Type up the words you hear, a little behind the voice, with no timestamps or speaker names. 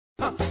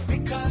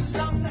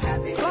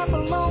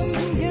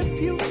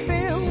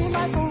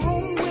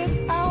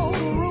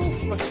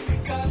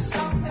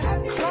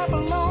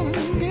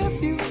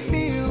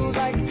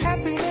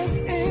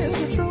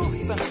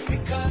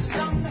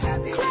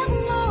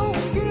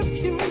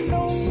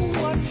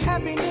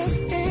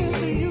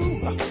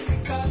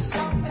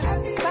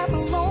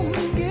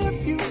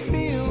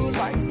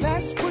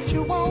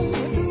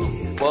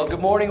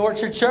Good morning,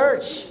 Orchard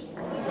Church.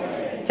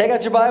 Take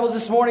out your Bibles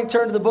this morning,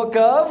 turn to the book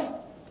of...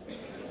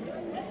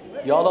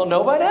 Y'all don't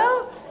know by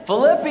now?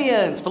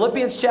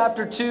 Philippians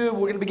chapter 2. We're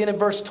going to begin in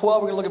verse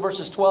 12. We're going to look at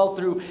verses 12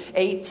 through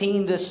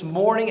 18 this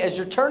morning. As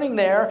you're turning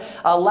there,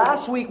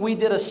 last week we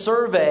did a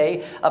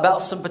survey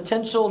about some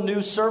potential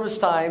new service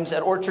times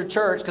at Orchard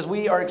Church because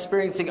we are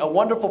experiencing a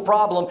wonderful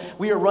problem.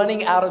 We are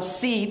running out of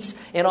seats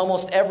in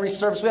almost every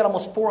service. We had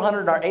almost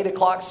 400 in our 8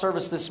 o'clock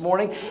service this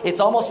morning. It's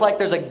almost like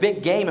there's a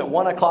big game at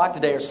 1 o'clock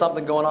today or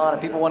something going on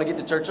and people want to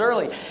get to church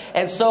early.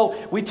 And so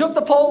we took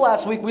the poll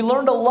last week. We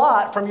learned a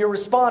lot from your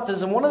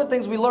responses. And one of the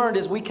things we learned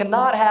is we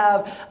cannot have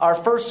our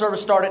first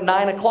service start at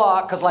 9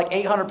 o'clock because like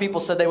 800 people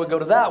said they would go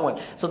to that one.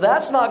 So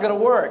that's not going to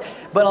work.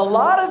 But a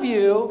lot of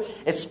you,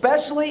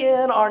 especially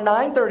in our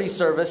 9:30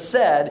 service,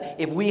 said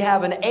if we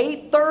have an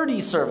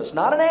 8:30 service,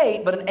 not an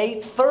 8, but an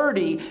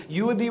 8:30,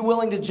 you would be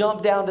willing to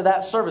jump down to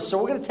that service. So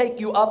we're going to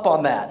take you up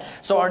on that.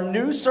 So our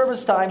new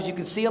service times, you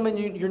can see them in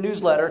your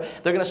newsletter.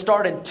 They're going to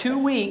start in 2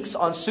 weeks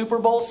on Super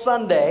Bowl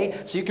Sunday.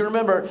 So you can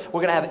remember,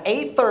 we're going to have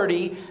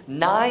 8:30,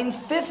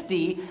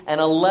 9:50, and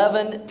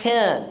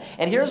 11:10.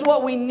 And here's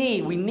what we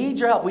need. We need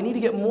your help. We need to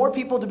get more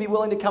people to be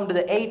willing to come to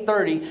the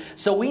 8:30.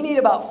 So we need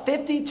about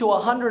 50 to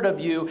 100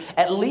 of you,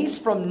 at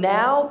least from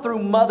now through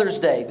Mother's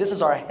Day. This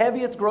is our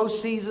heaviest growth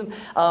season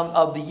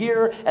of the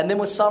year. And then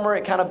with summer,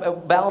 it kind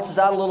of balances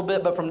out a little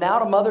bit. But from now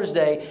to Mother's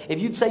Day, if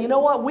you'd say, you know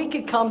what, we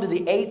could come to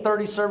the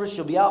 8:30 service.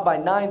 You'll be out by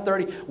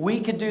 9:30. We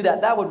could do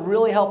that. That would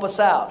really help us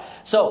out.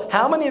 So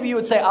how many of you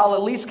would say, I'll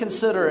at least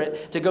consider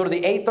it to go to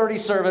the 8:30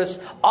 service?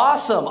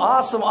 Awesome,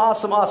 awesome,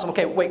 awesome, awesome.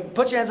 Okay, wait,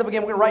 put your hands up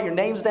again. We're going to write your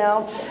names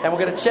down and we're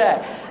going to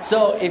check.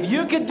 So if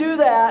you could do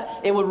that,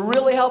 it would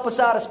really help us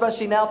out,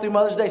 especially now through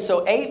Mother's Day.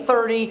 So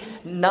 8:30,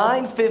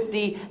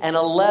 9:50, and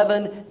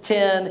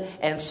 11:10.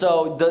 And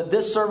so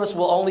this service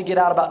will only get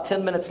out about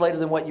 10 minutes later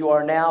than what you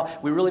are now.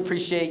 We really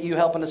appreciate you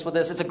helping us with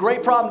this. It's a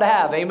great problem to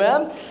have,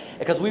 amen?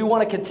 Because we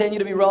want to continue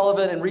to be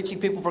relevant and reaching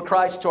people for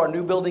Christ till our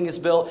new building is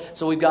built,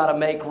 so we've got to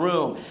make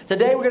room.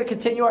 Today we're going to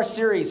continue our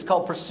series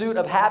called Pursuit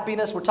of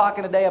Happiness. We're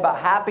talking today about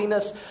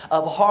happiness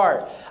of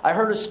heart. I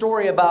heard a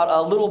story about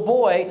a little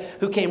boy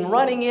who came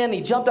running in.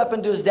 He jumped up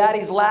into his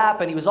daddy's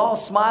lap and he was all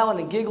smiling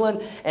and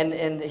giggling,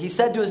 and he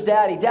said to his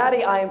daddy,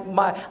 Daddy,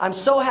 I'm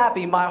so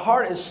happy. My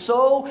heart is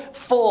so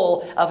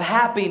full of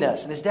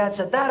happiness. And his dad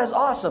said, that is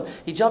awesome.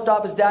 He jumped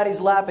off his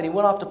daddy's lap and he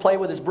went off to play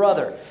with his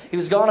brother. He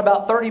was gone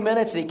about 30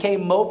 minutes and he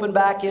came moping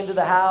back into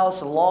the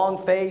house, a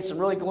long face and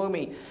really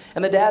gloomy.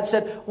 And the dad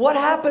said, what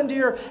happened to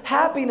your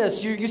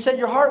happiness? You said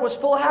your heart was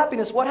full of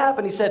happiness. What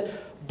happened? He said,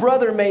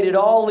 brother made it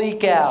all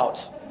leak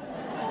out.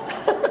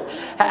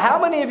 How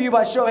many of you,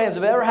 by show of hands,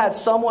 have ever had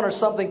someone or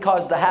something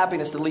cause the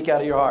happiness to leak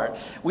out of your heart?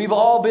 We've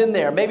all been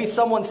there. Maybe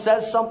someone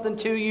says something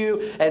to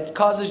you and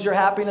causes your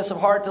happiness of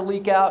heart to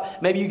leak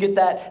out. Maybe you get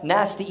that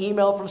nasty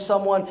email from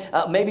someone.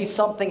 Maybe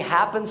something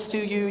happens to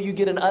you. You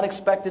get an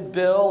unexpected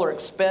bill or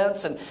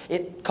expense and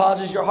it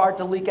causes your heart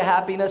to leak of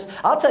happiness.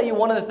 I'll tell you,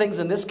 one of the things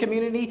in this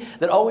community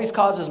that always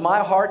causes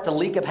my heart to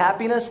leak of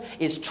happiness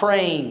is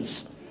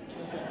trains.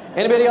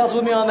 Anybody else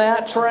with me on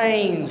that?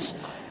 Trains.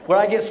 Where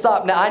I get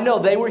stopped. Now, I know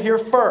they were here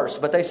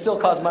first, but they still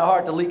cause my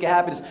heart to leak of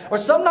happiness. Or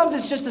sometimes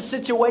it's just a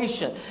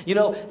situation. You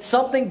know,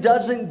 something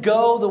doesn't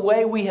go the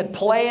way we had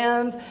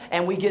planned,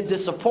 and we get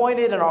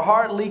disappointed, and our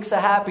heart leaks of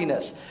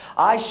happiness.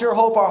 I sure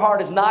hope our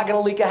heart is not going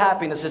to leak of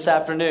happiness this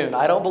afternoon.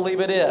 I don't believe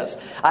it is.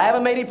 I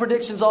haven't made any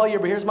predictions all year,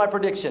 but here's my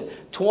prediction.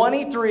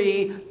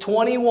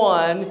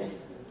 23-21,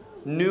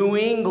 New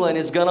England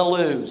is going to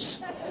lose.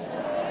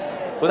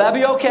 Will that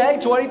be okay?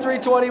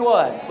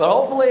 23-21. But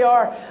hopefully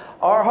our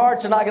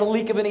hearts are not going to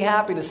leak of any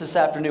happiness this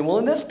afternoon. Well,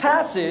 in this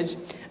passage,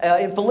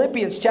 in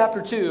Philippians chapter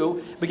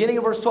 2, beginning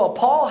of verse 12,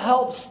 Paul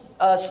helps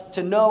us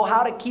to know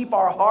how to keep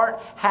our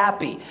heart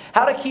happy,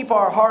 how to keep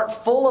our heart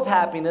full of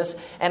happiness,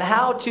 and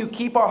how to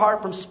keep our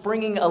heart from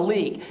springing a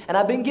leak. And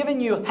I've been giving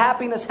you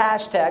happiness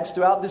hashtags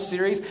throughout this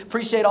series.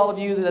 Appreciate all of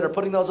you that are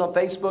putting those on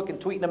Facebook and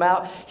tweeting them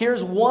out.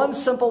 Here's one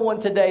simple one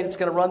today that's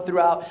going to run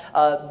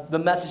throughout the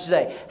message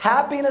today.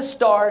 Happiness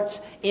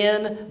starts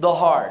in the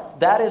heart.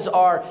 That is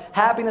our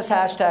happiness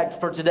hashtag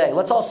for today.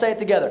 Let's all say it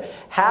together.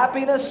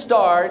 Happiness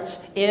starts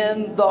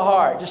in the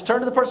heart. Just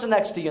turn to the person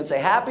next to you and say,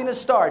 happiness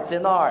starts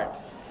in the heart.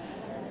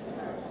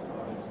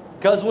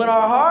 Because when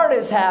our heart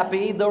is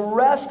happy, the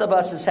rest of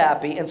us is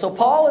happy. And so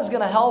Paul is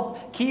going to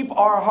help keep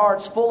our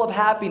hearts full of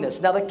happiness.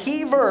 Now the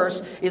key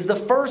verse is the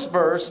first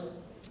verse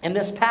in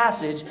this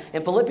passage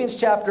in Philippians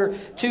chapter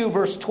 2,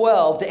 verse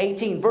 12 to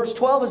 18. Verse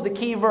 12 is the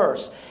key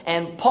verse.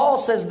 And Paul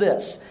says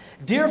this,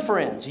 Dear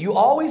friends, you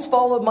always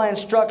followed my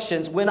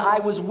instructions when I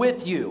was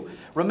with you.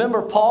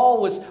 Remember,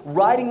 Paul was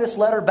writing this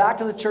letter back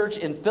to the church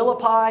in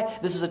Philippi.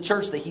 This is a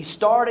church that he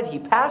started. He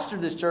pastored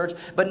this church.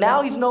 But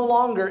now he's no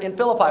longer in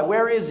Philippi.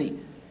 Where is he?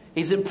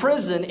 He's in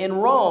prison in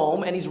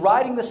Rome, and he's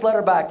writing this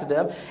letter back to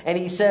them. And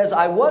he says,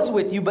 I was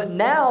with you, but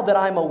now that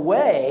I'm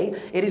away,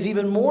 it is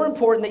even more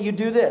important that you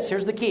do this.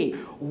 Here's the key.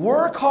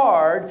 Work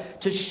hard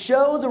to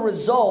show the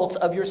results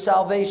of your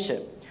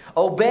salvation,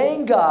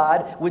 obeying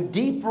God with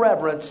deep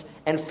reverence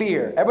and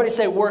fear. Everybody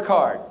say, work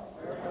hard.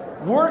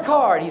 Work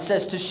hard, he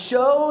says, to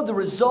show the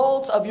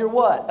results of your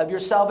what? Of your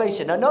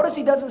salvation. Now notice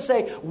he doesn't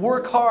say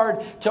work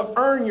hard to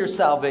earn your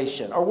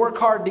salvation or work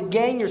hard to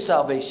gain your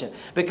salvation.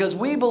 Because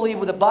we believe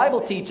what the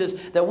Bible teaches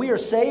that we are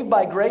saved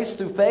by grace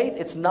through faith.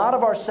 It's not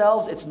of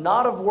ourselves. It's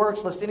not of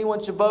works, lest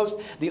anyone should boast.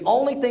 The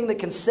only thing that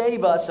can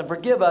save us and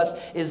forgive us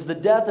is the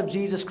death of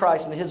Jesus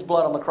Christ and his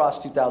blood on the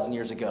cross 2,000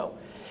 years ago.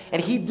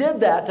 And he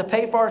did that to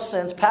pay for our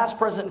sins, past,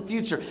 present, and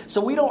future.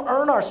 So we don't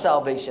earn our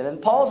salvation. And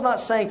Paul's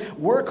not saying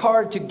work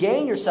hard to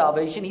gain your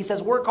salvation. He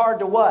says work hard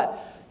to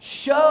what?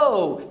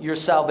 Show your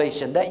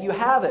salvation, that you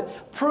have it.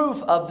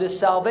 Proof of this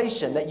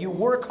salvation, that you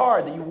work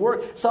hard, that you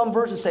work. Some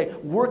versions say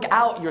work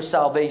out your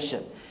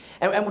salvation.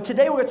 And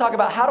today we're going to talk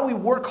about how do we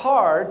work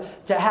hard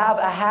to have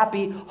a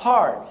happy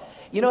heart.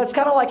 You know, it's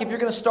kind of like if you're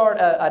going to start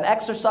an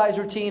exercise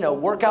routine, a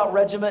workout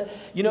regimen,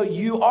 you know,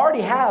 you already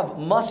have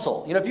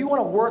muscle. You know, if you want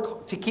to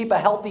work to keep a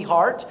healthy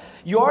heart,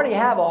 you already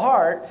have a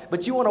heart,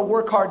 but you want to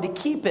work hard to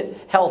keep it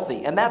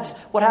healthy. And that's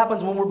what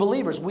happens when we're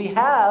believers. We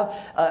have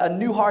a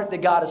new heart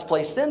that God has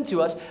placed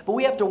into us, but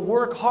we have to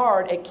work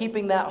hard at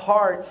keeping that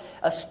heart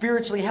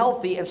spiritually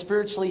healthy and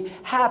spiritually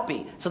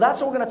happy. So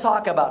that's what we're going to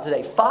talk about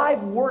today. 5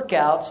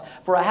 workouts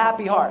for a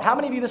happy heart. How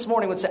many of you this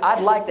morning would say,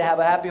 I'd like to have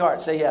a happy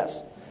heart? Say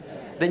yes.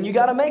 Then you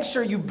got to make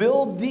sure you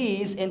build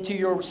these into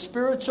your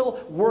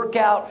spiritual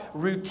workout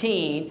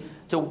routine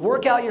to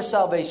work out your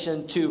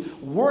salvation, to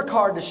work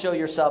hard to show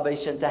your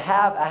salvation, to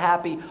have a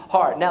happy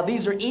heart. Now,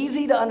 these are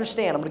easy to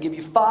understand. I'm going to give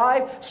you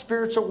 5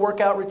 spiritual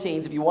workout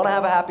routines if you want to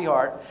have a happy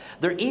heart.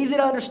 They're easy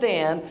to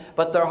understand,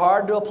 but they're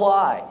hard to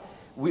apply.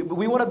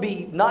 We want to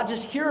be not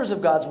just hearers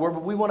of God's word,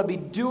 but we want to be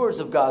doers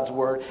of God's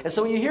word. And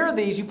so when you hear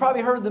these, you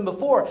probably heard them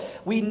before.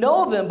 We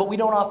know them, but we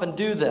don't often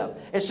do them.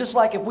 It's just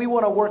like if we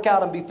want to work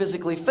out and be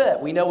physically fit.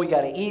 We know we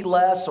got to eat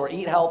less or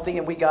eat healthy,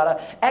 and we got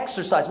to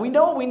exercise. We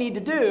know what we need to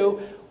do.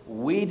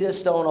 We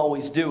just don't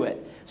always do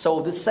it.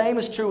 So the same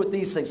is true with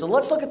these things. So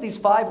let's look at these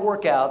 5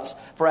 workouts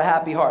for a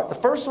happy heart. The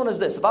first one is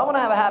this. If I want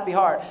to have a happy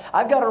heart,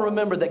 I've got to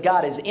remember that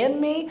God is in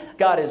me,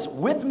 God is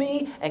with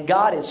me, and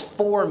God is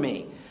for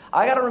me.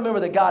 I got to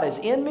remember that God is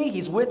in me,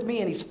 He's with me,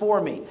 and He's for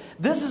me.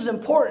 This is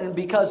important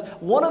because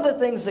one of the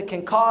things that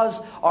can cause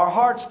our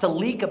hearts to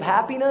leak of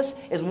happiness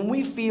is when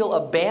we feel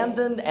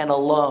abandoned and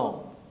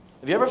alone.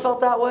 Have you ever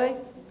felt that way?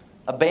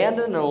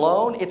 Abandoned and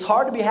alone? It's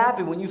hard to be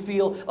happy when you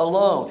feel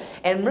alone.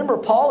 And remember,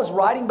 Paul is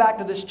writing back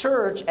to this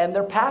church, and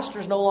their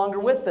pastor's no longer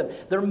with them.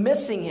 They're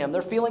missing him.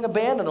 They're feeling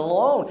abandoned and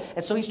alone.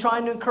 And so he's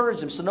trying to encourage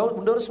them. So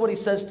notice what he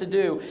says to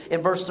do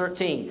in verse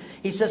 13.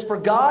 He says, for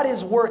God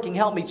is working,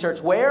 help me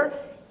church, where?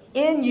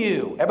 In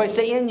you. Everybody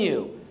say in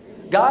you.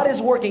 God is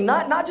working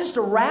not just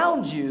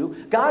around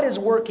you. God is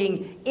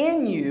working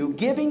in you,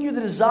 giving you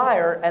the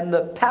desire and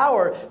the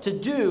power to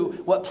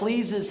do what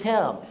pleases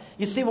Him.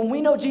 You see, when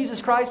we know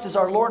Jesus Christ is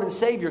our Lord and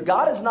Savior,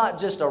 God is not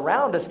just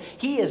around us.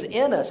 He is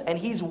in us, and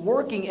He's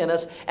working in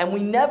us. And we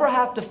never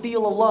have to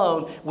feel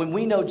alone when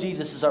we know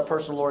Jesus is our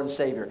personal Lord and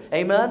Savior.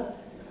 Amen?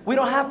 We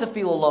don't have to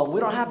feel alone. We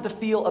don't have to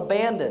feel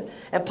abandoned.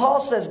 And Paul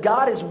says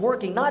God is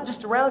working not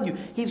just around you.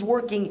 He's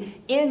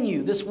working in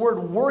you. This word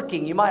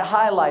working, you might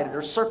highlight it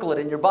or circle it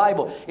in your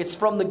Bible. It's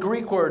from the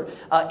Greek word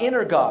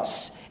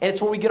energos. And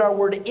it's where we get our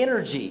word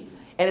energy.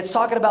 And it's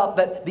talking about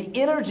that the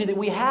energy that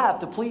we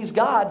have to please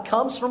God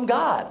comes from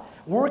God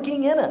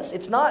working in us.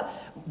 It's not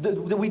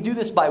that we do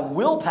this by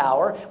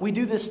willpower. We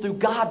do this through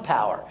God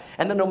power.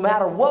 And then no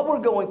matter what we're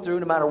going through,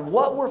 no matter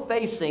what we're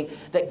facing,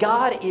 that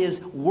God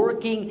is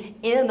working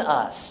in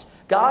us.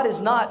 God is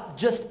not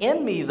just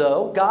in me,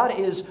 though. God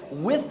is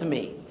with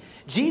me.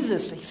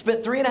 Jesus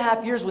spent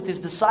 3.5 years with His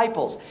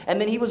disciples, and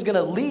then He was going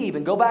to leave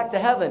and go back to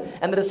heaven,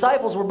 and the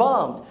disciples were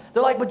bummed.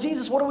 They're like, but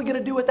Jesus, what are we going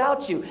to do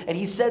without you? And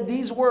He said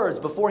these words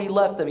before He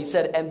left them. He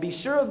said, and be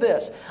sure of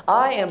this,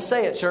 I am,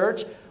 say it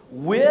church,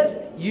 with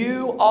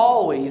you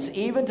always,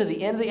 even to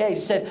the end of the age.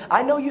 He said,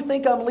 I know you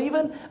think I'm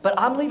leaving, but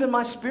I'm leaving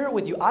my Spirit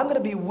with you. I'm going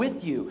to be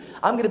with you.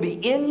 I'm going to be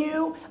in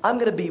you. I'm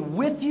going to be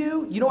with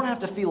you. You don't have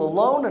to feel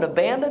alone and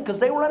abandoned, because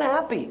they were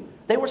unhappy.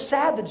 They were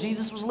sad that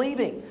Jesus was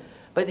leaving.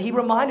 But He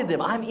reminded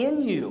them, I'm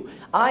in you.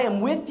 I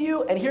am with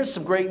you. And here's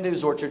some great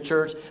news, Orchard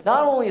Church.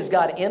 Not only is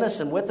God in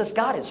us and with us,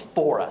 God is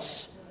for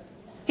us.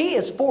 He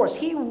is for us.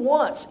 He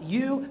wants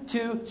you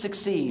to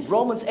succeed.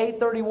 Romans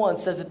 8:31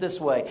 says it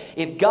this way.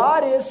 If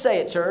God is, say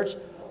it church,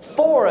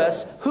 for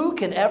us, who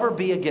can ever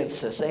be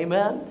against us?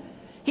 Amen?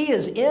 He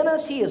is in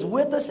us, He is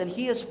with us, and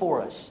He is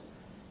for us.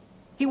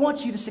 He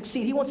wants you to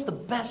succeed. He wants the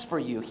best for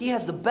you. He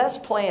has the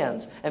best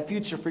plans and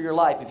future for your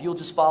life if you'll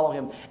just follow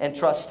Him and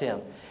trust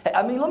Him.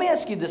 I mean, let me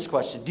ask you this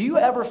question. Do you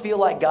ever feel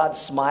like God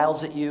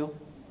smiles at you?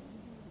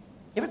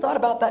 You ever thought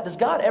about that? Does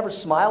God ever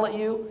smile at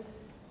you?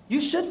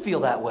 You should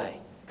feel that way,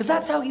 because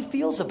that's how He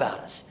feels about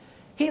us.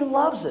 He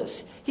loves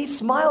us. He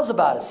smiles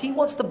about us. He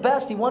wants the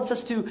best. He wants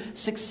us to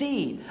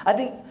succeed. I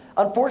think,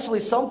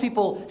 unfortunately, some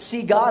people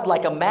see God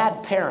like a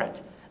mad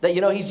parent. That,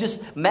 He's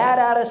just mad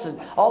at us and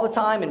all the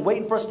time and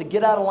waiting for us to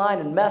get out of line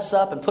and mess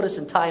up and put us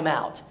in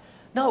timeout.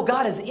 No,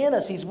 God is in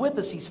us. He's with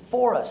us. He's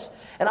for us.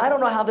 And I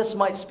don't know how this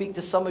might speak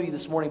to some of you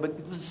this morning,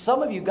 but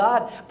some of you,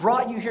 God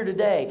brought you here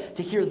today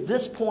to hear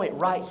this point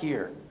right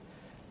here.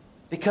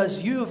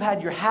 because you've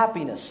had your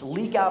happiness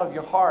leak out of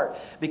your heart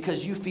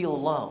because you feel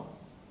alone.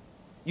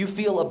 You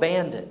feel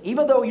abandoned.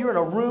 Even though you're in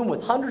a room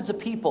with hundreds of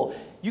people,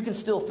 you can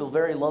still feel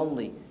very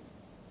lonely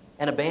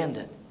and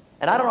abandoned.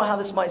 And I don't know how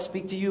this might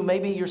speak to you.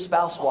 Maybe your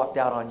spouse walked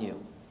out on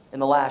you in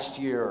the last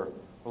year or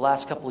the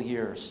last couple of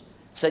years.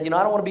 Said, I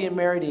don't want to be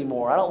married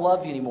anymore. I don't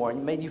love you anymore. And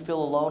it made you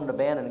feel alone and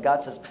abandoned. And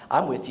God says,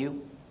 I'm with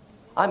you.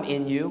 I'm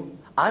in you.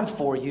 I'm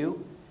for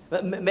you.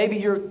 Maybe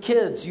your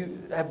kids,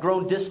 you have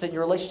grown distant in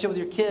your relationship with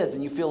your kids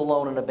and you feel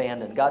alone and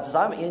abandoned. God says,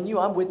 I'm in you.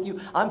 I'm with you.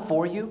 I'm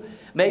for you.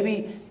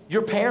 Maybe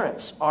your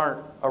parents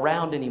aren't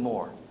around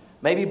anymore.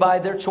 Maybe by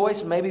their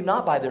choice, maybe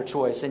not by their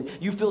choice. And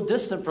you feel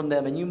distant from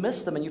them and you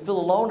miss them and you feel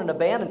alone and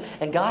abandoned.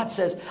 And God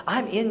says,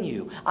 I'm in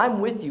you. I'm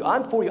with you.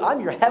 I'm for you.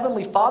 I'm your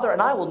heavenly Father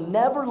and I will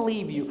never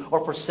leave you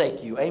or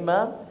forsake you.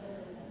 Amen?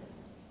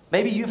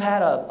 Maybe you've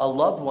had a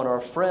loved one or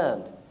a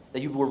friend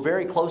that you were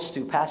very close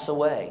to pass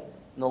away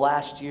in the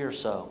last year or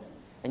so.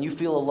 And you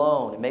feel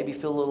alone and maybe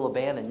feel a little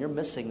abandoned. You're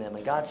missing them.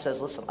 And God says,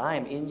 listen, I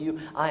am in you,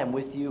 I am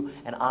with you,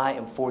 and I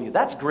am for you.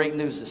 That's great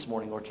news this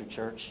morning, Orchard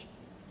Church.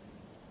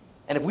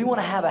 And if we want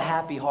to have a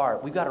happy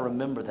heart, we've got to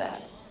remember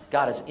that.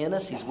 God is in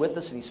us, He's with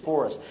us, and He's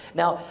for us.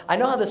 Now, I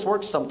know how this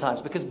works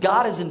sometimes because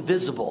God is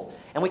invisible.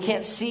 And we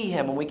can't see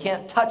Him and we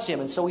can't touch Him.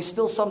 And so we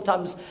still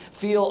sometimes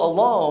feel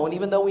alone,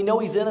 even though we know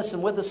He's in us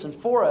and with us and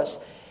for us.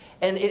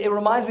 And it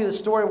reminds me of the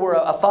story where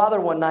a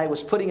father one night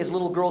was putting his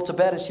little girl to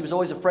bed and she was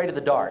always afraid of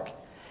the dark.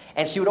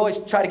 And she would always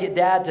try to get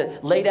Dad to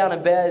lay down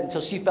in bed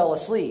until she fell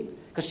asleep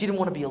because she didn't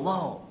want to be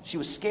alone. She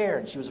was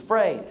scared and she was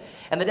afraid.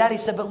 And the daddy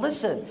said, but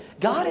listen,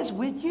 God is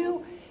with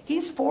you.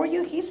 He's for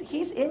you.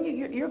 He's in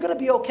you. You're going to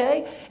be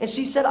okay. And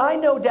she said, I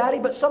know, Daddy,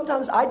 but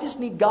sometimes I just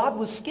need God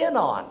with skin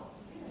on.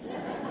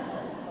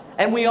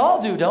 And we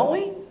all do, don't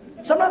we?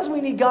 Sometimes we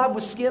need God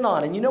with skin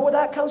on. And you know where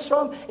that comes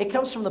from? It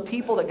comes from the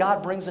people that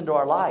God brings into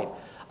our life.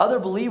 Other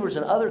believers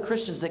and other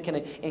Christians that can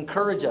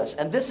encourage us.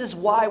 And this is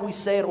why we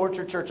say at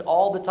Orchard Church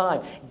all the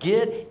time,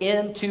 get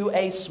into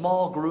a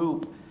small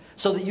group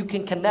so that you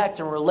can connect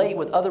and relate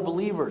with other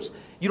believers.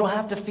 You don't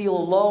have to feel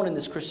alone in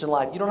this Christian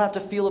life. You don't have to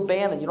feel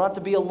abandoned. You don't have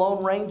to be a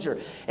lone ranger.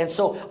 And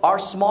so our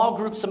small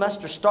group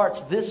semester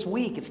starts this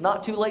week. It's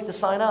not too late to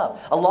sign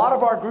up. A lot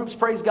of our groups,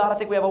 praise God, I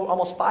think we have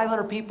almost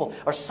 500 people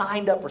are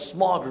signed up for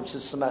small groups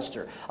this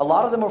semester. A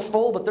lot of them are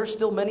full, but there's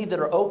still many that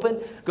are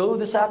open. Go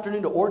this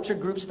afternoon to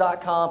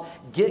orchardgroups.com.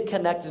 Get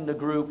connected in a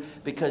group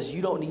because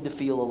you don't need to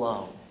feel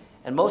alone.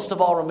 And most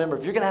of all, remember,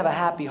 if you're going to have a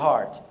happy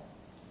heart,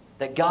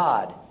 that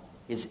God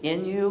is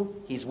in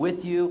you, He's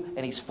with you,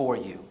 and He's for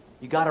you.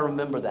 You got to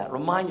remember that.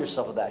 Remind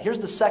yourself of that. Here's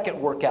the second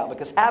workout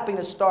because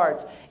happiness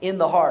starts in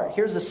the heart.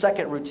 Here's the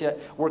second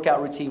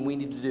workout routine we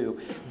need to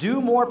do.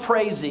 Do more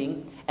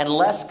praising and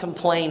less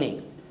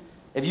complaining.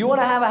 If you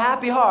want to have a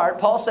happy heart,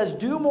 Paul says,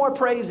 do more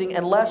praising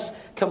and less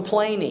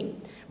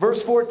complaining.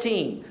 Verse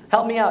 14.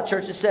 Help me out,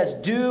 church. It says,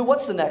 do,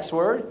 what's the next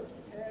word?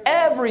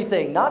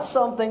 Everything. Not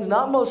some things,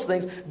 not most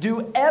things.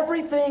 Do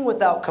everything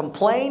without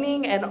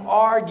complaining and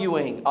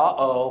arguing.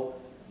 Uh-oh.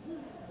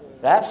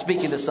 That's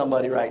speaking to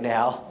somebody right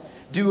now.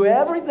 Do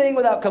everything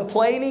without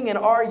complaining and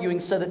arguing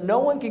so that no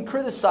one can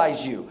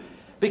criticize you.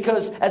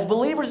 Because as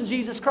believers in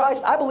Jesus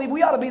Christ, I believe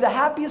we ought to be the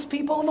happiest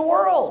people in the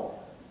world.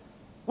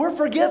 We're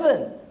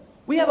forgiven.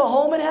 We have a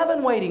home in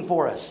heaven waiting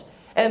for us.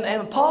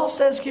 And Paul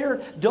says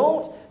here,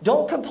 don't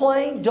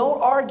complain,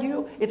 don't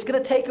argue. It's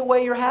going to take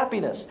away your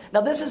happiness.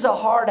 Now this is a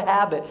hard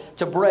habit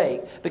to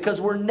break because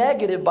we're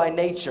negative by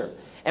nature.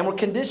 And we're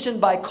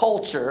conditioned by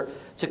culture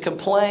to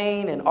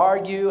complain and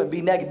argue and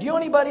be negative. Do you know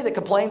anybody that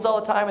complains all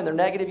the time and they're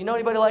negative? You know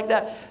anybody like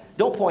that?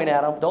 Don't point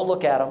at them. Don't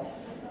look at them.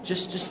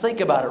 Just think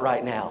about it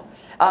right now.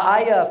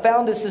 I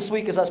found this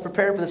week as I was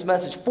preparing for this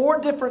message.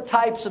 4 different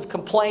types of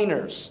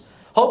complainers.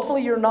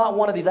 Hopefully you're not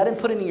one of these. I didn't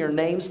put any of your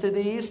names to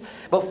these.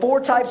 But 4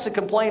 types of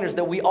complainers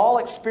that we all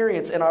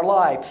experience in our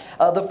life.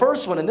 The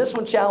first one, and this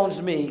one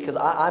challenged me because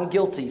I'm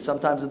guilty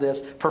sometimes of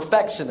this,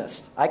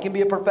 perfectionist. I can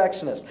be a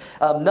perfectionist.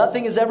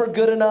 Nothing is ever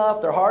good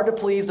enough. They're hard to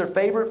please. Their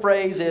favorite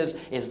phrase is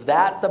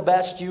that the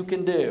best you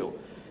can do?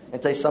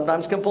 And they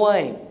sometimes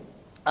complain.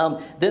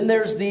 Then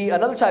there's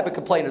another type of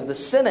complainer, the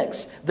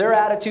cynics. Their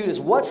attitude is,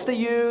 what's the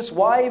use?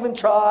 Why even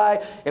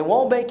try? It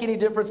won't make any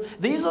difference.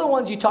 These are the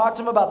ones you talk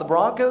to them about the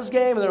Broncos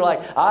game, and they're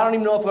like, I don't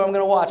even know if I'm going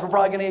to watch. We're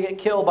probably going to get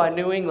killed by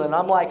New England. And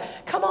I'm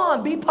like, come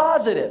on, be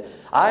positive.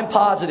 I'm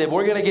positive.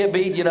 We're going to get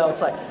beat.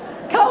 It's like,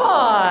 come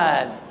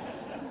on.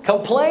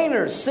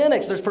 Complainers,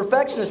 cynics. There's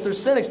perfectionists.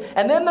 There's cynics.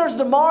 And then there's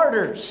the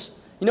martyrs.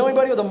 You know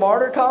anybody with a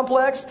martyr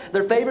complex?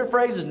 Their favorite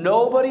phrase is,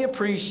 nobody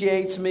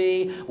appreciates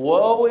me,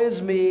 woe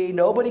is me,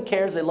 nobody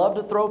cares. They love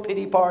to throw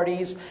pity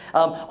parties.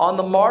 On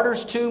the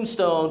martyr's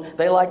tombstone,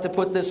 they like to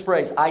put this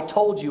phrase, I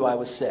told you I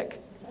was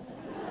sick.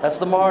 That's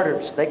the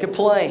martyrs. They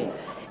complain.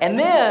 And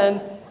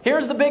then,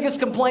 here's the biggest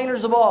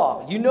complainers of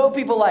all. You know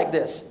people like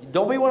this.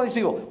 Don't be one of these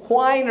people.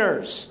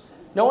 Whiners.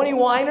 Know any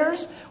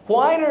whiners?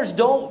 Whiners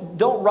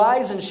don't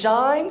rise and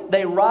shine.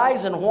 They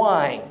rise and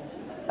whine.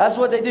 That's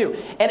what they do.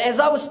 And as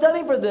I was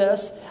studying for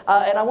this,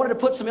 and I wanted to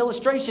put some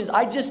illustrations,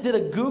 I just did a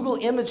Google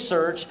image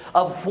search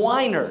of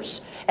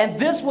whiners. And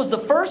this was the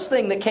first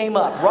thing that came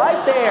up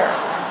right there.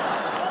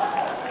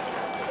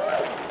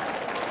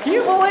 Can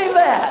you believe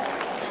that?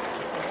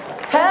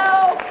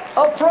 How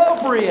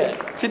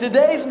appropriate to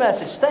today's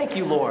message. Thank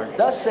you, Lord.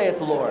 Thus saith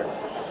the Lord.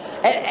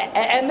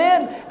 And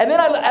then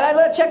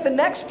I checked the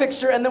next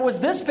picture, and there was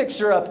this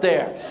picture up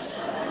there.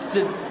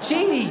 The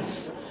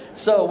Cheaties.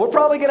 So we're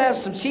probably going to have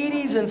some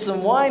Cheaties and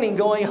some whining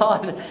going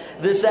on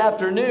this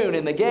afternoon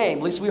in the game.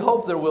 At least we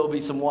hope there will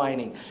be some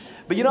whining.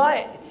 But you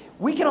know,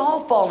 we can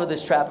all fall into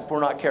this trap if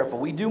we're not careful.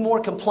 We do more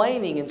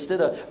complaining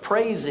instead of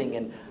praising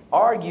and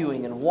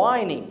arguing and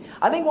whining.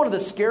 I think one of the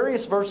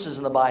scariest verses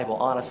in the Bible,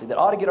 honestly, that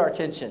ought to get our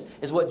attention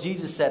is what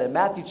Jesus said in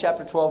Matthew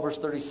chapter 12, verse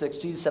 36.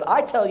 Jesus said,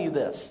 I tell you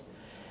this,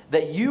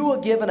 that you will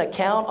give an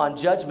account on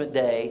Judgment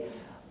Day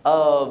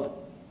of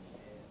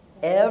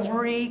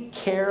every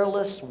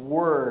careless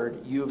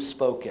word you have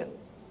spoken.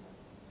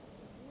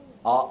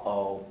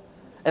 Uh-oh.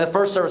 In the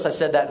first service I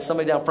said that, and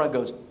somebody down front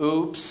goes,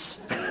 oops.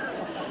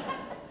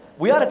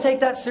 We ought to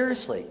take that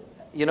seriously.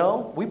 You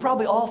know, we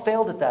probably all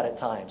failed at that at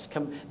times,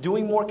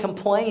 doing more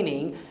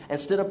complaining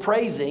instead of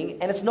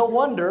praising, and it's no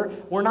wonder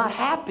we're not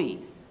happy.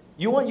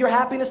 You want your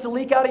happiness to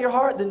leak out of your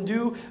heart, then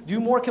do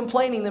more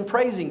complaining than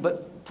praising.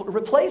 But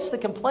replace the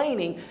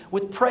complaining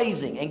with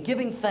praising and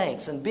giving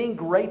thanks and being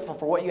grateful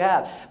for what you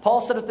have. Paul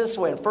said it this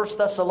way in 1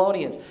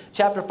 Thessalonians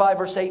chapter 5,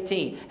 verse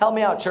 18. Help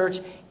me out, church.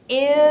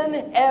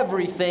 In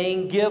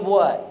everything, give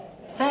what?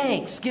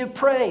 Thanks. Give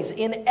praise.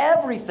 In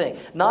everything.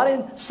 Not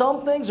in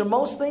some things or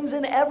most things,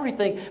 in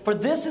everything. For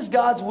this is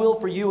God's will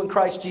for you in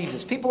Christ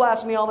Jesus. People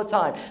ask me all the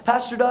time,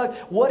 Pastor Doug,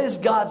 what is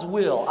God's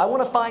will? I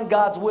want to find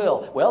God's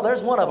will. Well,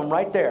 there's one of them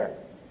right there.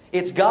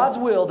 It's God's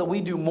will that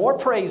we do more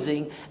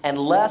praising and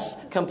less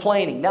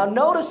complaining. Now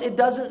notice it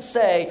doesn't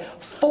say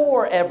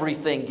for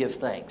everything give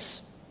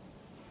thanks.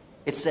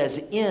 It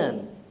says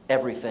in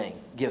everything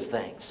give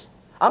thanks.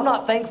 I'm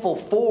not thankful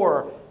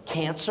for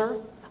cancer.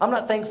 I'm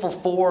not thankful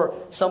for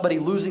somebody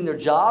losing their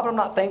job. I'm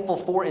not thankful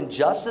for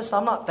injustice.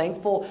 I'm not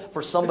thankful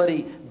for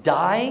somebody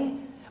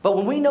dying. But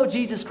when we know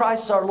Jesus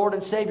Christ is our Lord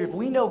and Savior, if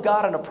we know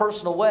God in a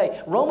personal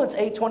way, Romans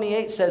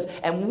 8:28 says,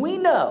 and we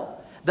know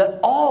that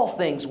all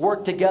things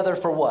work together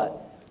for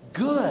what?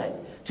 Good.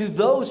 To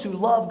those who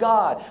love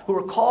God, who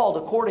are called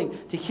according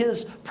to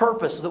His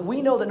purpose. So that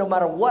we know that no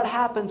matter what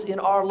happens in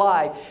our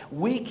life,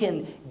 we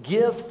can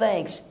give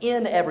thanks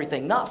in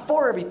everything. Not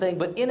for everything,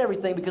 but in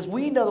everything. Because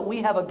we know that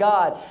we have a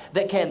God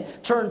that can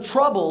turn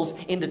troubles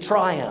into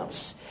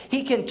triumphs.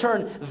 He can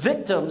turn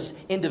victims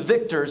into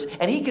victors.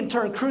 And He can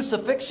turn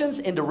crucifixions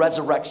into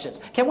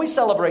resurrections. Can we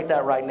celebrate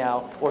that right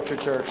now,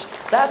 Orchard Church?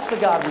 That's the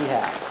God we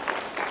have.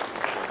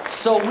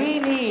 So we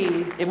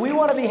need, if we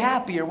want to be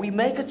happier, we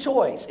make a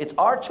choice. It's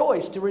our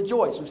choice to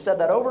rejoice. We've said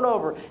that over and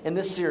over in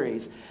this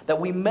series, that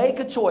we make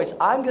a choice.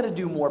 I'm going to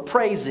do more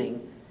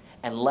praising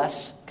and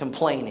less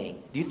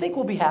complaining. Do you think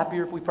we'll be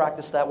happier if we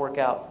practice that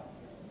workout?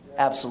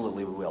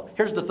 Absolutely we will.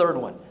 Here's the third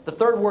one. The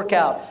third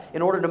workout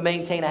in order to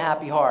maintain a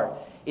happy heart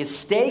is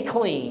stay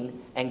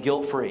clean and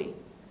guilt-free.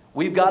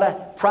 We've got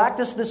to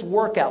practice this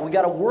workout. We've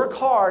got to work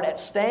hard at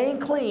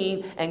staying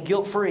clean and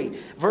guilt-free.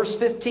 Verse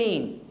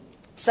 15.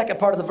 Second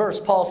part of the verse,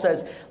 Paul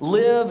says,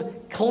 live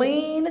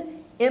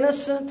clean,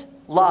 innocent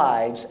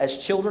lives as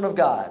children of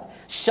God,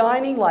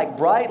 shining like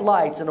bright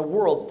lights in a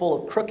world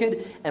full of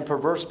crooked and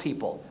perverse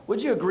people.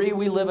 Would you agree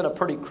we live in a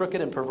pretty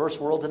crooked and perverse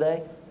world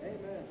today? Amen.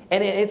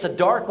 And it's a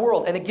dark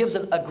world, and it gives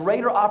a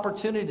greater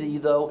opportunity,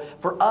 though,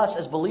 for us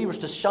as believers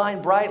to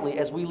shine brightly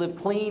as we live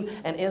clean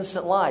and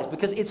innocent lives.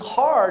 Because it's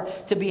hard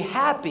to be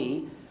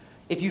happy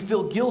if you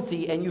feel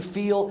guilty and you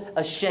feel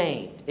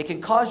ashamed. It can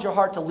cause your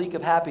heart to leak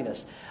of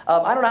happiness.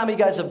 I don't know how many of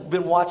you guys have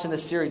been watching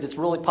this series. It's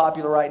really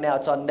popular right now.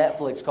 It's on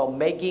Netflix called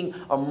Making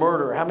a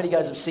Murderer. How many of you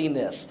guys have seen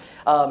this?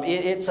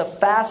 It's a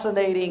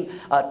fascinating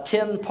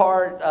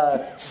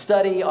 10-part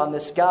study on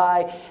this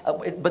guy.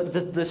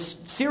 But the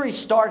series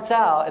starts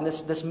out, and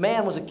this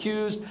man was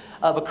accused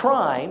of a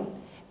crime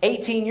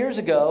 18 years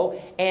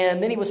ago,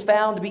 and then he was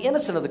found to be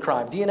innocent of the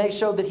crime. DNA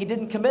showed that he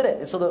didn't commit it.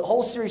 And so the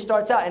whole series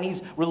starts out, and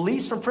he's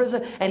released from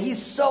prison, and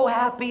he's so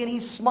happy, and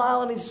he's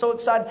smiling, and he's so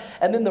excited.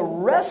 And then the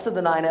rest of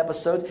the 9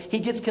 episodes, he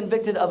gets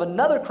convicted of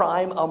another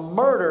crime, a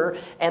murder,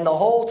 and the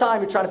whole time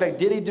you're trying to figure,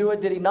 did he do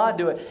it, did he not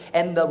do it?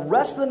 And the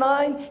rest of the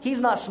 9,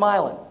 he's not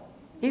smiling.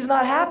 He's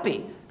not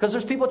happy, because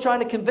there's people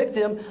trying to convict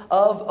him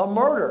of a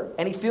murder,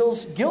 and he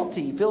feels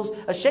guilty, he feels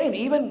ashamed.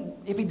 Even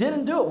if he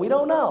didn't do it, we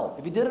don't know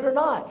if he did it or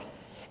not.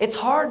 It's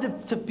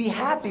hard to be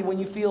happy when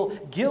you feel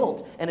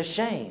guilt and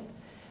ashamed.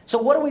 So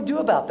what do we do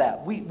about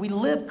that? We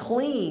live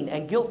clean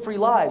and guilt-free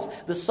lives.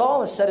 The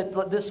psalmist said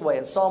it this way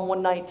in Psalm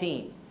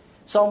 119.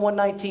 Psalm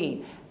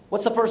 119.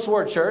 What's the first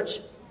word, church?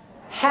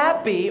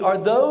 Happy are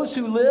those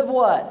who live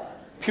what?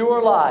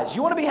 Pure lives.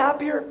 You want to be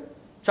happier?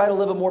 Try to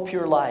live a more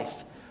pure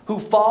life. Who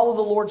follow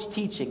the Lord's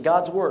teaching,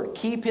 God's word,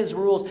 keep His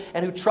rules,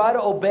 and who try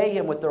to obey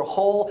Him with their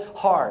whole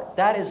heart.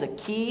 That is a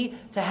key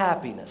to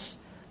happiness.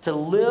 To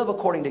live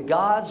according to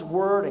God's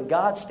word and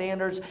God's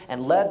standards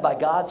and led by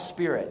God's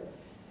Spirit.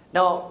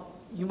 Now,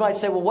 you might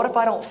say, well, what if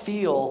I don't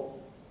feel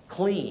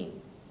clean?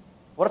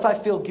 What if I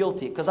feel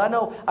guilty? Because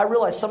I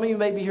realize some of you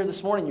may be here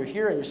this morning, you're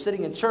here and you're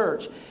sitting in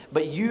church,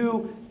 but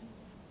you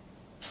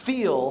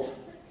feel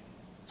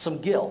some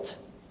guilt.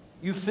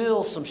 You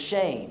feel some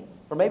shame.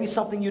 Or maybe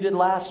something you did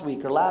last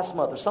week or last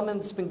month or something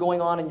that's been going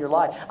on in your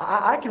life.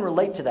 I can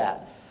relate to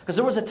that. Because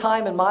there was a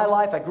time in my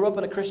life, I grew up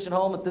in a Christian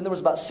home, and then there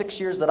was about 6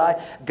 years that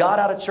I got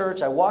out of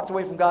church, I walked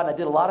away from God, and I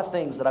did a lot of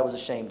things that I was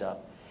ashamed of.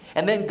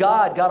 And then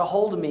God got a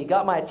hold of me,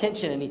 got my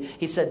attention, and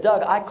he said,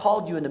 Doug, I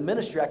called you into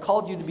ministry. I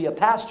called you to be a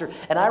pastor.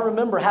 And I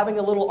remember having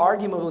a little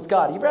argument with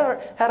God. You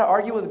ever had an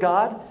argument with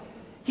God?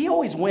 He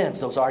always wins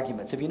those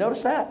arguments. Have you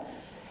noticed that?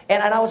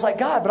 And I was like,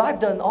 God, but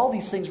I've done all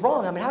these things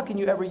wrong. I mean, how can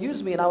you ever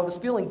use me? And I was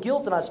feeling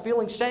guilt and I was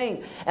feeling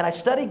shame. And I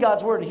studied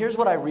God's Word, and here's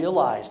what I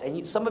realized.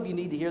 And some of you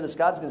need to hear this.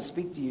 God's going to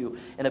speak to you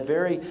in a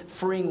very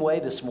freeing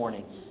way this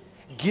morning.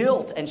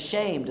 Guilt and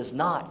shame does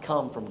not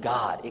come from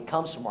God. It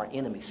comes from our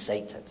enemy,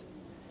 Satan.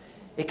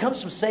 It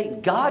comes from Satan.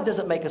 God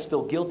doesn't make us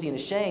feel guilty and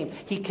ashamed.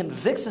 He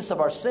convicts us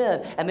of our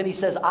sin, and then he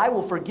says, I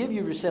will forgive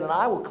you of your sin, and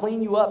I will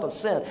clean you up of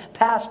sin,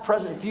 past,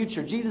 present, and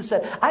future. Jesus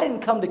said, I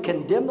didn't come to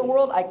condemn the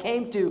world. I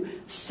came to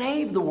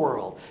save the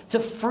world, to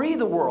free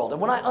the world.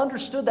 And when I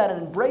understood that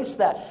and embraced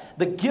that,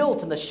 the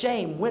guilt and the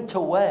shame went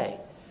away.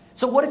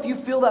 So what if you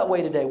feel that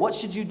way today? What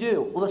should you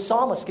do? Well, the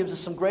psalmist gives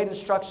us some great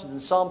instructions in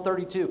Psalm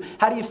 32.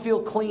 How do you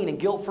feel clean and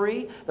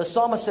guilt-free? The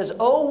psalmist says,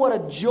 oh, what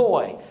a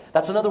joy.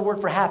 That's another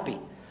word for happy.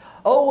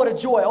 Oh, what a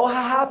joy. Oh,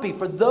 how happy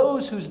for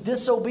those whose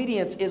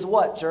disobedience is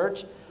what,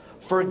 church?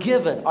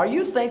 Forgiven. Are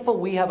you thankful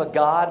we have a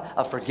God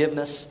of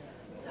forgiveness?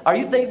 Are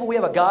you thankful we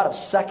have a God of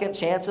second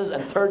chances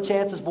and third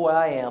chances? Boy,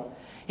 I am.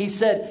 He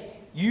said,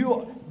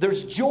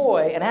 there's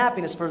joy and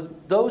happiness for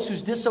those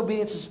whose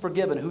disobedience is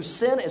forgiven, whose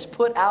sin is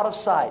put out of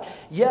sight.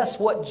 Yes,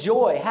 what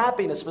joy,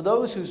 happiness for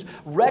those whose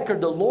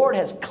record the Lord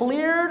has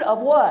cleared of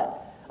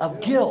what? Of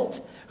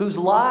guilt, whose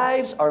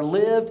lives are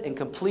lived in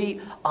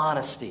complete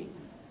honesty.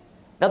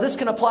 Now, this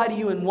can apply to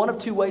you in one of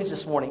two ways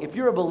this morning. If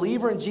you're a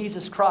believer in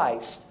Jesus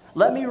Christ,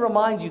 let me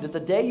remind you that the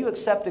day you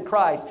accepted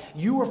Christ,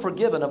 you were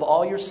forgiven of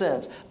all your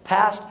sins,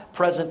 past,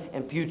 present,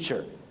 and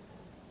future.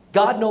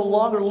 God no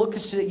longer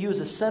looks at you as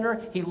a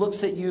sinner. He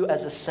looks at you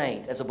as a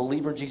saint, as a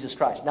believer in Jesus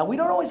Christ. Now, we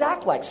don't always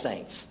act like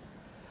saints,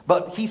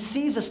 but he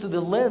sees us through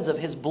the lens of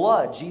his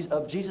blood,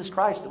 of Jesus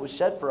Christ that was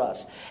shed for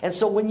us. And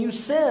so when you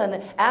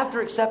sin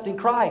after accepting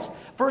Christ,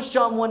 1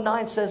 John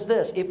 1:9 says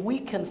this, if we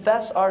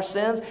confess our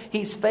sins,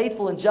 he's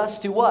faithful and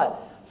just to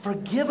what?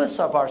 Forgive us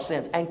of our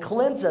sins and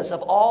cleanse us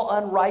of all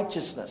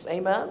unrighteousness.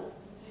 Amen?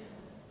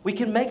 We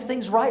can make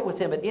things right with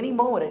him at any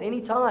moment, at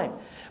any time.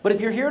 But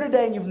if you're here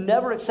today and you've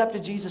never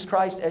accepted Jesus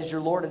Christ as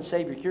your Lord and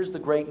Savior, here's the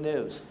great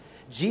news.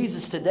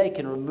 Jesus today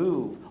can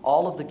remove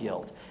all of the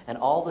guilt and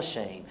all the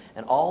shame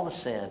and all the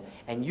sin,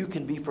 and you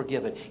can be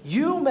forgiven.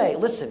 You may,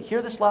 listen,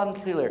 hear this loud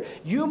and clear.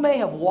 You may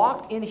have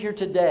walked in here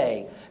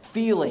today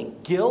feeling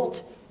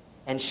guilt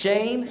and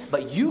shame,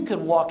 but you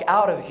can walk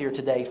out of here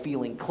today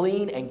feeling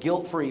clean and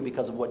guilt-free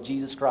because of what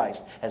Jesus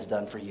Christ has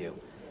done for you.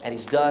 And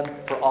he's done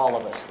for all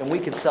of us, and we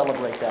can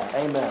celebrate that.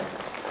 Amen.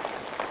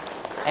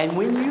 And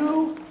when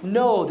you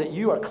know that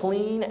you are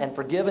clean and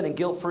forgiven and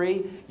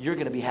guilt-free, you're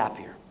going to be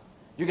happier.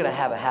 You're going to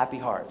have a happy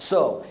heart.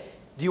 So,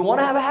 do you want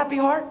to have a happy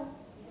heart?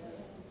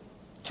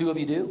 Two of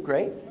you do?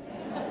 Great.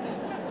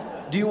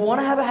 Do you want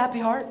to have a happy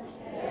heart?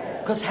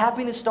 Because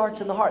happiness starts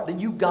in the heart. Then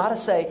you've got to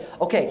say,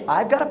 okay,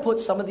 I've got to put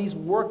some of these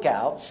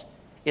workouts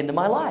into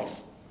my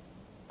life.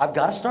 I've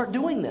got to start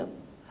doing them.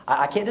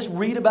 I can't just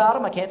read about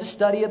them. I can't just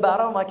study about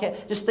them. I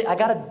can't just think. I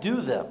got to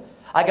do them.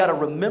 I got to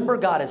remember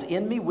God is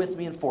in me, with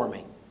me, and for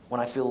me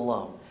when I feel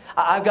alone.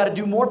 I've got to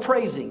do more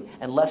praising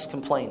and less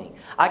complaining.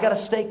 I got to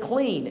stay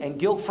clean and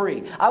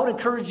guilt-free. I would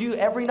encourage you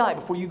every night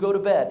before you go to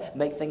bed,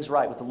 make things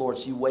right with the Lord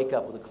so you wake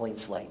up with a clean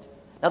slate.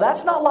 Now,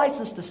 that's not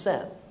license to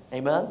sin.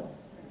 Amen?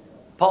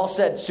 Paul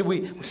said, should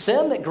we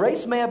sin that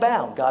grace may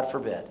abound? God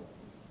forbid.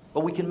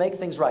 But we can make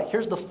things right.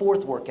 Here's the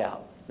fourth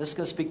workout. This is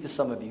going to speak to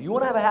some of you. You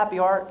want to have a happy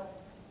heart?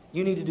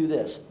 You need to do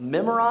this.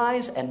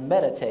 Memorize and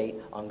meditate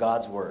on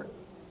God's Word.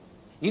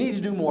 You need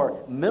to do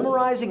more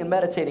memorizing and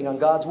meditating on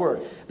God's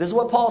Word. This is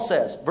what Paul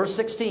says. Verse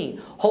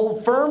 16.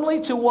 Hold firmly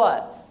to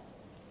what?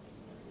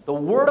 The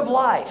Word of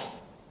life.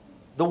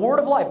 The Word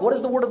of life. What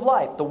is the Word of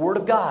life? The Word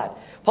of God.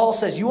 Paul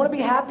says, you want to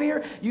be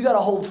happier? You got to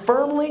hold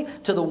firmly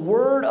to the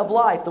Word of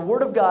life, the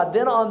Word of God.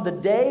 Then on the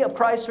day of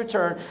Christ's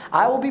return,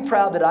 I will be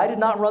proud that I did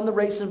not run the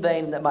race in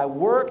vain and that my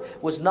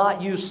work was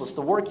not useless,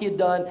 the work he had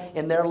done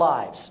in their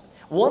lives.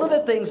 One of the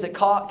things that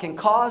can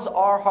cause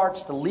our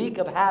hearts to leak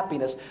of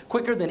happiness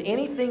quicker than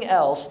anything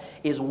else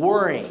is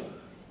worrying.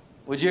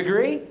 Would you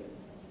agree?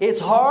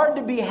 It's hard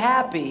to be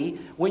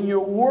happy when you're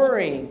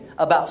worrying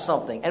about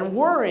something. And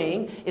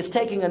worrying is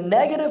taking a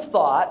negative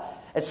thought,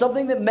 it's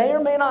something that may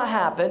or may not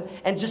happen,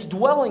 and just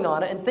dwelling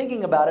on it and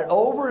thinking about it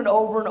over and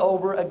over and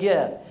over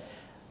again.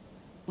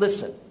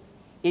 Listen,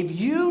 if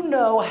you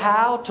know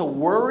how to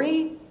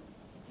worry,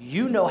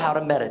 you know how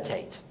to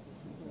meditate.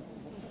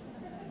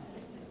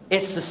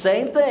 It's the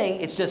same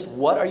thing. It's just,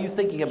 what are you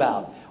thinking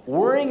about?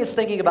 Worrying is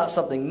thinking about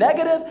something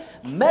negative.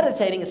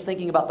 Meditating is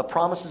thinking about the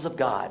promises of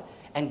God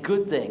and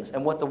good things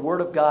and what the Word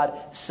of God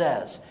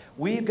says.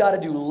 We've got to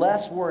do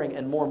less worrying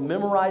and more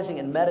memorizing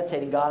and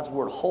meditating God's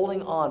Word,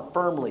 holding on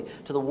firmly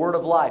to the Word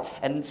of life,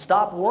 and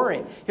stop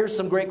worrying. Here's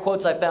some great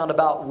quotes I found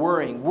about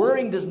worrying.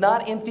 Worrying does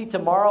not empty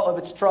tomorrow of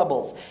its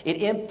troubles.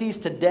 It empties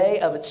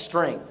today of its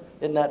strength.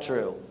 Isn't that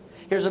true?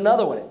 Here's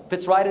another one. It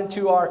fits right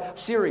into our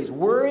series.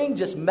 Worrying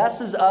just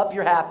messes up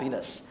your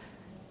happiness.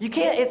 You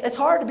can't, it's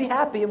hard to be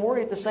happy and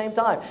worry at the same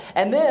time.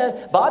 And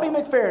then Bobby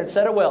McFerrin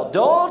said it well.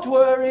 Don't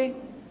worry,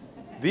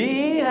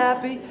 be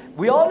happy.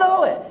 We all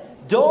know it.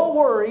 Don't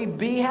worry,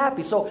 be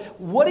happy. So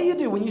what do you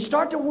do? When you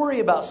start to worry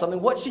about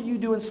something, what should you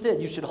do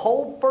instead? You should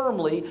hold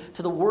firmly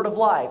to the Word of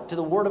life, to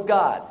the Word of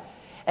God,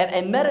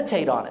 and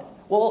meditate on it.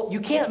 Well, you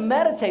can't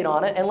meditate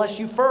on it unless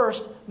you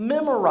first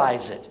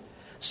memorize it.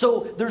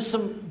 So there's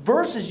some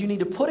verses you need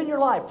to put in your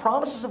life,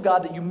 promises of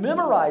God, that you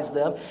memorize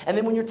them, and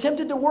then when you're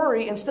tempted to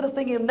worry, instead of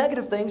thinking of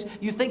negative things,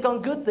 you think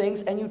on good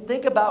things, and you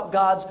think about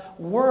God's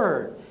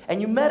Word,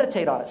 and you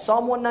meditate on it.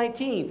 Psalm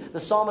 119, the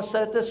psalmist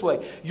said it this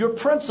way, your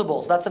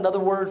principles, that's another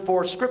word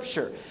for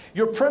Scripture,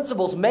 your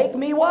principles make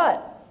me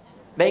what?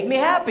 Make me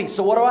happy.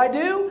 So what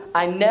do?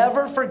 I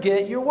never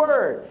forget your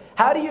Word.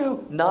 How do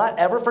you not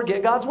ever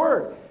forget God's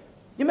Word?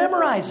 You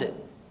memorize it,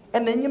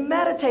 and then you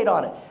meditate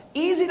on it.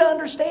 Easy to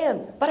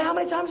understand, but how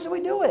many times do we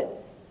do it?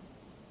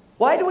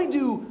 Why do we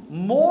do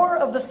more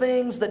of the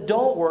things that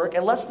don't work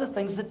and less of the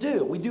things that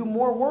do? We do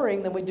more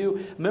worrying than we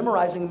do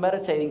memorizing and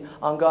meditating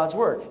on God's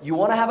Word. You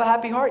want to have a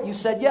happy heart? You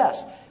said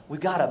yes.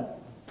 We've got to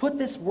put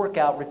this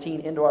workout routine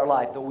into our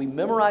life, that we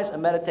memorize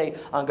and meditate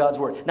on God's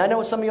Word. Now I know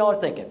what some of y'all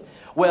are thinking.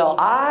 Well,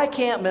 I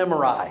can't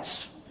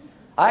memorize.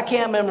 I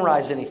can't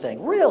memorize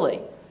anything. Really?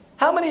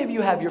 How many of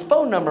you have your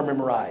phone number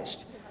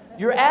memorized?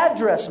 Your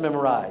address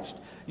memorized?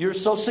 Your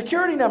social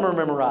security number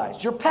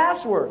memorized, your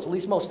passwords, at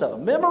least most of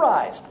them,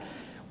 memorized.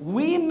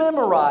 We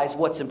memorize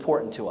what's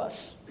important to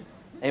us.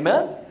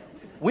 Amen?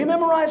 We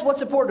memorize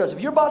what's important to us. If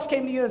your boss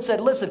came to you and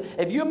said, listen,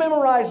 if you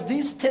memorize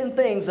these 10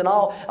 things, then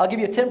I'll give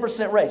you a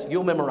 10% raise,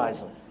 you'll memorize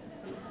them.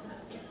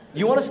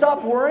 You want to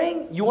stop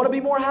worrying? You want to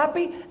be more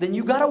happy? Then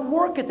you got to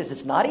work at this.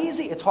 It's not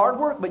easy. It's hard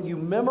work, but you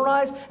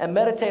memorize and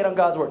meditate on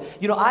God's Word.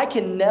 You know, I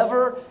can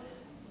never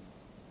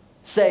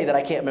say that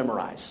I can't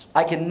memorize.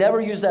 I can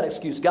never use that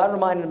excuse. God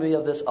reminded me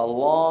of this a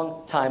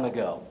long time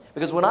ago.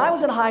 Because when I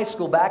was in high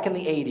school back in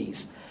the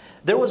 80s,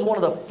 there was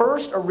one of the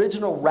first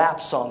original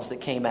rap songs that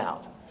came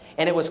out.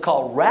 And it was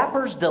called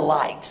Rapper's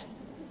Delight,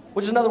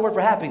 which is another word for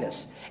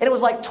happiness. And it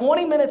was like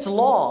 20 minutes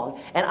long,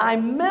 and I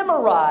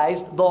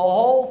memorized the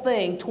whole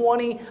thing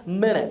 20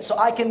 minutes. So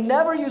I can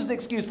never use the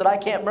excuse that I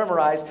can't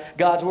memorize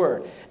God's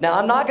Word. Now,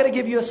 I'm not going to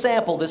give you a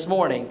sample this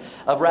morning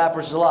of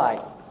Rapper's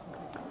Delight.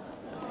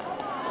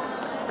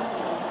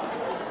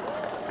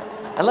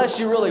 Unless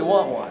you really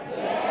want one.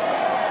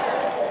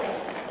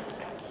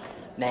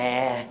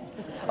 Nah.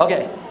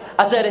 Okay.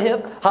 I said a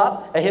hip,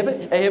 hop, a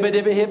hibbit, a hibbit,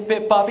 hibbit, hip,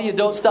 hip, poppy. You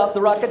don't stop the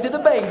rocket to the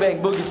bang,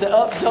 bang, boogie. Say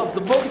up, jump the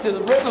boogie to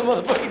the rhythm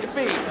of the boogie to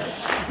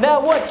beat.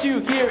 Now what you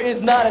hear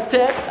is not a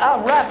test.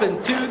 I'm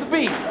rapping to the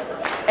beat.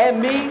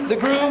 And me, the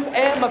groove,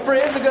 and my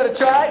friends are going to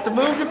try to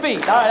move your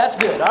feet. All right, that's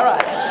good. All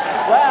right.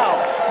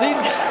 Wow. These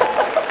guys...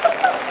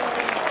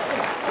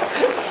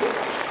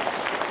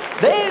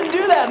 They didn't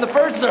do that in the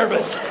first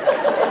service.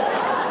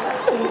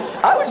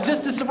 I was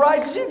just as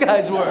surprised as you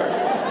guys were.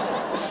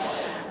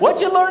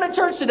 What'd you learn at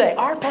church today?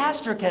 Our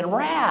pastor can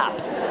rap.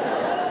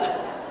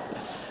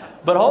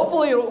 But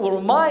hopefully it will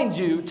remind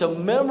you to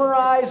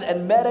memorize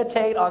and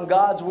meditate on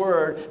God's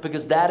Word,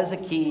 because that is a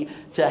key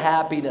to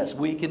happiness.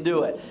 We can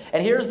do it.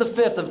 And here's the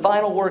fifth and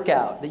final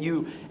workout that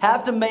you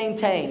have to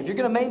maintain. If you're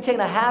going to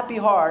maintain a happy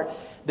heart,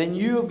 then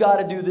you've got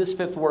to do this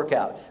fifth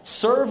workout.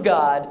 Serve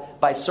God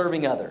by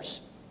serving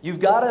others. You've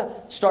got to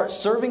start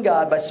serving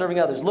God by serving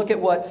others. Look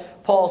at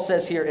what Paul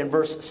says here in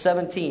verse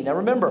 17. Now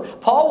remember,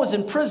 Paul was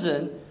in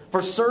prison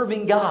for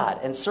serving God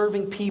and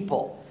serving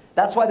people.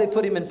 That's why they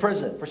put him in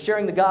prison, for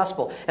sharing the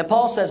gospel. And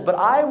Paul says, but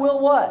I will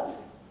what?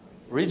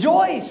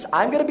 Rejoice.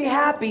 I'm going to be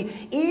happy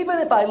even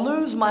if I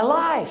lose my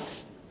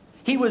life.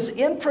 He was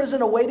in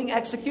prison awaiting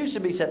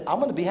execution, but he said, I'm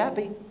going to be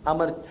happy. I'm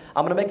going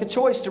to make a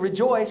choice to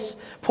rejoice,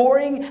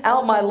 pouring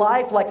out my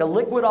life like a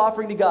liquid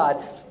offering to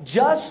God,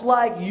 just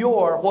like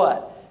your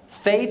what?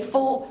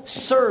 Faithful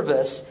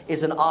service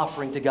is an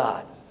offering to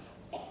God.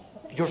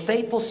 Your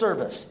faithful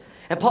service.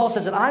 And Paul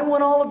says, and I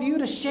want all of you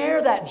to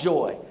share that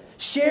joy.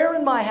 Share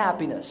in my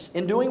happiness.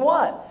 In doing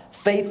what?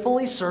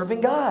 Faithfully serving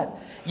God.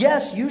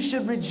 Yes, you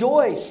should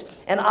rejoice,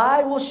 and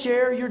I will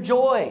share your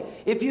joy.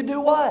 If you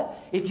do what?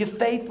 If you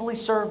faithfully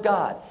serve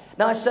God.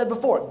 Now, I said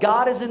before,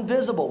 God is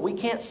invisible. We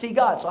can't see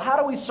God. So how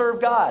do we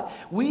serve God?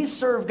 We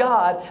serve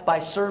God by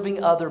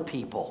serving other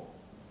people.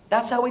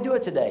 That's how we do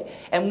it today.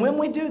 And when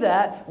we do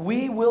that,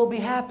 we will be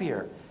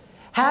happier.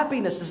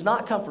 Happiness does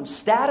not come from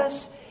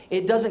status.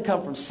 It doesn't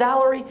come from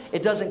salary.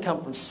 It doesn't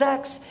come from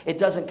sex. It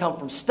doesn't come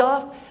from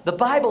stuff. The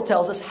Bible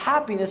tells us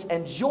happiness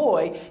and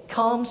joy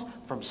comes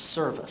from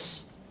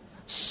service.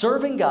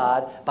 Serving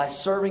God by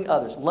serving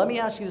others. Let me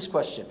ask you this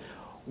question.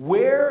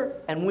 Where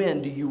and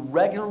when do you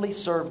regularly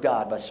serve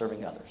God by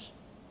serving others?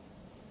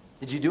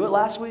 Did you do it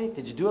last week?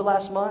 Did you do it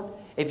last month?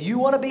 If you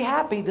want to be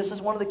happy, this is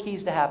one of the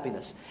keys to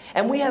happiness.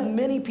 And we have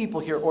many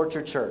people here at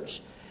Orchard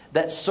Church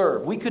that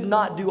serve. We could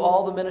not do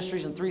all the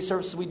ministries and 3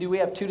 services we do. We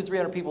have 200 to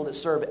 300 people that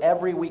serve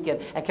every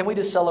weekend. And can we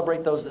just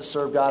celebrate those that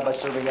serve God by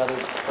serving others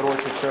at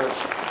Orchard Church?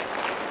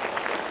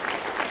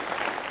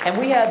 And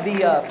we had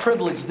the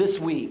privilege this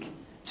week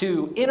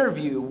to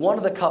interview one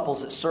of the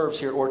couples that serves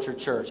here at Orchard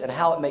Church and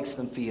how it makes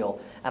them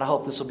feel. And I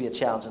hope this will be a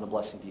challenge and a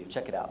blessing to you.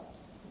 Check it out.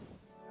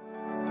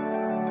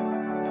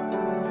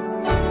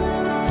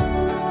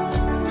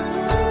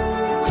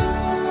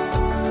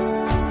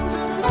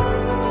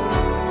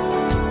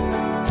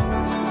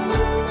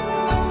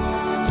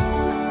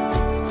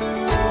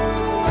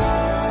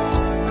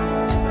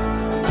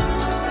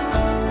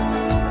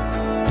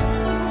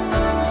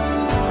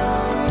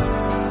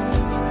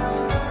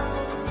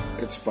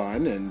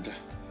 Fun, and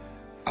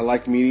I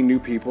like meeting new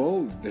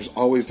people. There's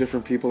always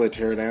different people that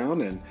tear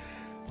down, and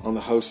on the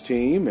host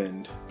team,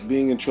 and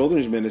being in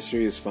children's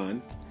ministry is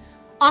fun.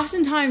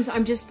 Oftentimes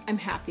I'm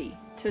happy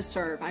to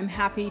serve. I'm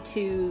happy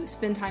to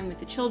spend time with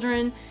the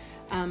children.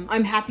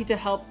 I'm happy to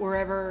help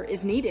wherever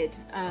is needed.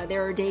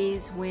 There are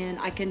days when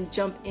I can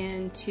jump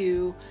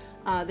into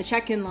the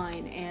check-in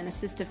line and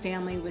assist a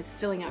family with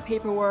filling out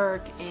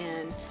paperwork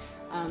and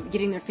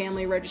getting their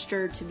family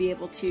registered to be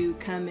able to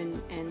come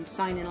and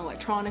sign in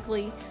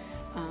electronically.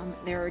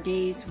 There are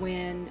days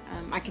when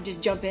I can just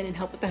jump in and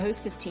help with the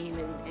hostess team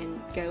and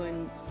go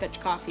and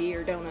fetch coffee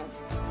or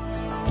donuts.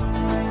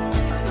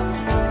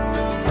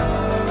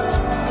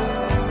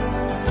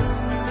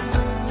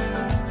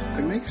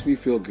 It makes me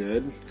feel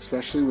good,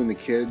 especially when the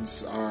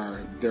kids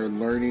they're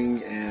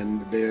learning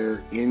and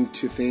they're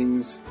into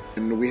things,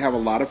 and we have a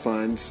lot of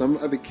fun. Some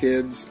of the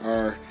kids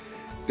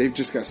they've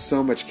just got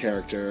so much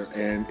character,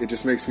 and it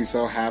just makes me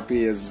so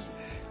happy as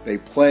they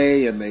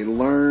play and they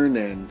learn,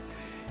 and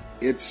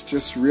it's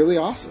just really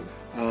awesome.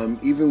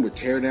 Even with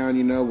teardown,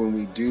 when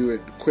we do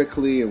it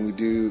quickly and we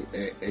do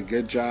a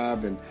good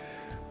job, and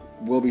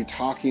we'll be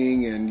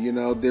talking, and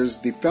there's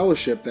the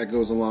fellowship that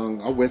goes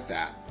along with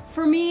that.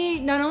 For me,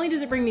 not only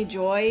does it bring me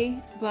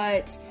joy,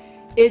 but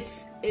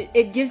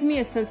it gives me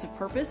a sense of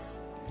purpose.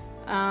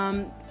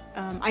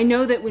 I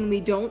know that when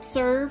we don't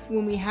serve,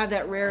 when we have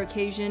that rare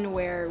occasion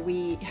where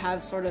we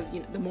have sort of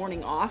the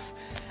morning off,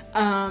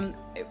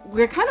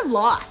 we're kind of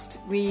lost.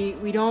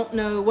 We don't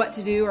know what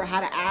to do or how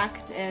to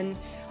act, and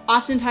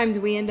oftentimes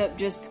we end up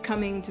just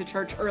coming to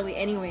church early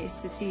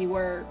anyways to see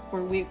where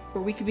we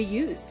could be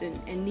used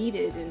and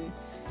needed,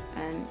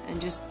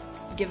 and just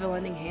give a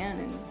lending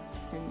hand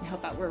and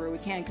help out wherever we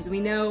can, because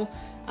we know,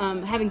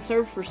 having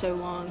served for so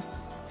long,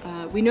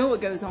 we know what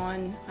goes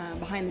on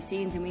behind the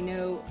scenes, and we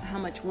know how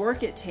much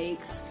work it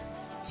takes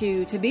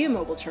to be a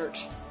mobile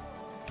church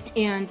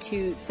and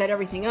to set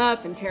everything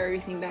up and tear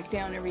everything back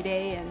down every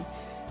day.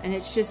 And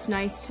it's just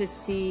nice to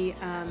see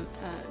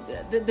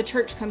the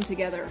church come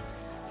together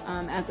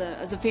as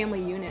a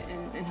family unit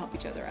and help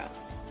each other out.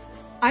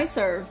 I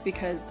serve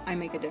because I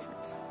make a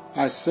difference.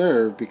 I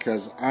serve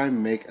because I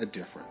make a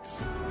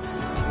difference.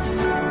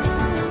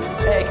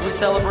 Hey, can we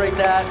celebrate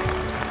that?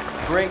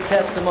 Great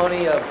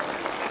testimony of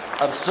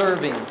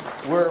serving.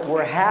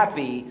 We're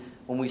happy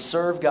when we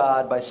serve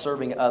God by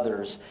serving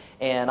others.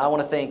 And I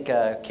want to thank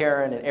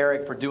Karen and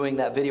Eric for doing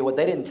that video. What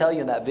they didn't tell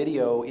you in that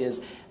video is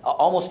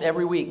almost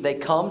every week they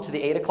come to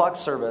the 8 o'clock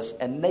service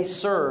and they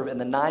serve in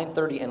the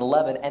 9:30 and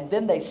 11, and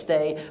then they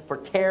stay for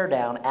tear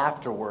down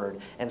afterward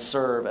and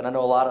serve. And I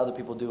know a lot of other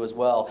people do as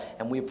well,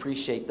 and we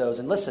appreciate those.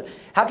 And listen,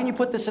 how can you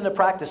put this into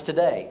practice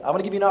today? I'm going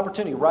to give you an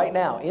opportunity right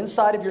now.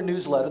 Inside of your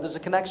newsletter, there's a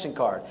connection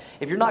card.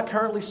 If you're not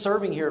currently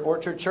serving here at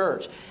Orchard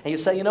Church, and you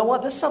say, you know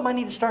what, this is something I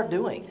need to start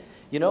doing.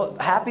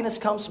 Happiness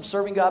comes from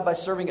serving God by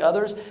serving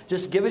others.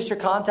 Just give us your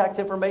contact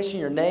information,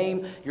 your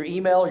name, your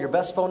email, your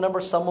best phone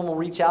number. Someone will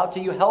reach out to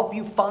you, help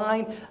you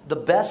find the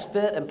best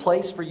fit and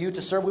place for you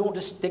to serve. We won't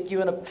just stick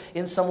you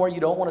in somewhere you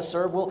don't want to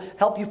serve. We'll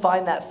help you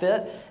find that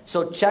fit.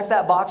 So check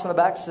that box on the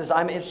back that says,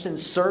 I'm interested in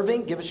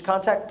serving. Give us your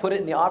contact, put it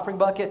in the offering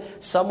bucket.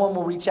 Someone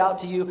will reach out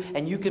to you,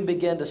 and you can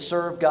begin to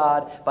serve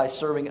God by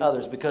serving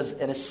others, because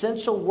an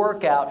essential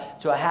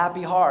workout to a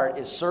happy heart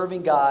is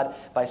serving God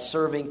by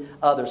serving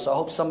others. So I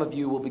hope some of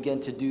you will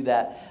begin to do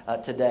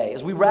that today.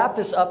 As we wrap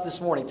this up this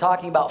morning,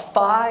 talking about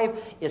 5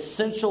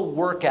 essential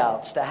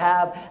workouts to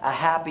have a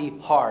happy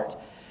heart.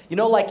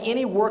 Like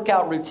any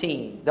workout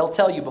routine, they'll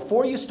tell you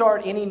before you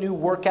start any new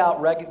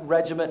workout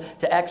regimen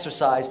to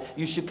exercise,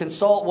 you should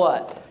consult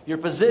what? Your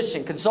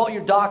physician, consult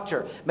your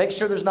doctor, make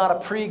sure there's not a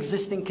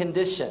pre-existing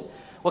condition.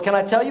 Well, can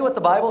I tell you what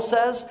the Bible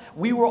says?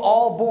 We were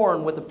all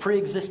born with a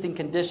pre-existing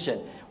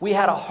condition. We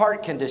had a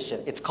heart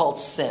condition. It's called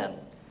sin.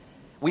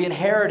 We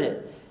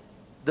inherited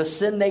the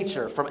sin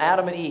nature from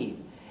Adam and Eve.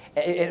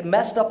 It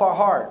messed up our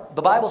heart.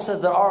 The Bible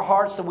says that our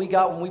hearts that we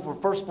got when we were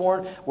first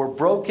born were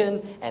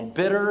broken and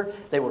bitter.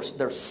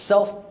 They're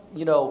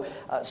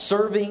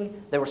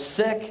self-serving. They were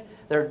sick.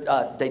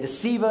 They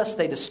deceive us.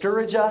 They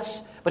discourage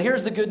us. But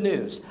here's the good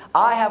news.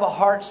 I have a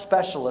heart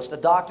specialist, a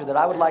doctor that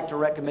I would like to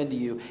recommend to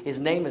you. His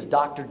name is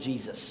Dr.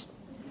 Jesus.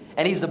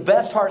 And he's the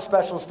best heart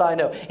specialist I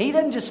know. He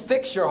doesn't just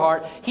fix your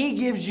heart. He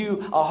gives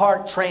you a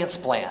heart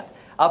transplant,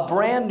 a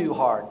brand new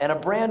heart, and a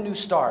brand new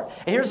start.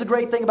 And here's the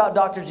great thing about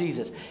Dr.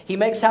 Jesus. He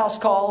makes house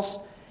calls.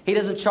 He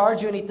doesn't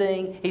charge you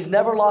anything. He's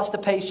never lost a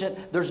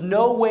patient. There's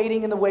no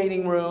waiting in the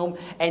waiting room.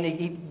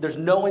 And there's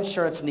no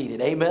insurance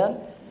needed. Amen?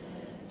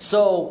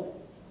 So,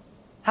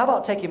 how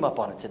about take him up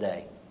on it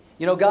today?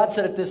 You know, God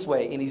said it this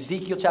way in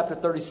Ezekiel chapter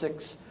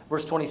 36,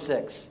 verse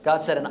 26.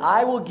 God said, and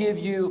I will give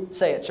you,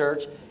 say it,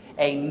 church,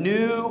 a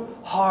new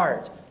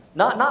heart.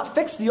 Not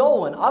fix the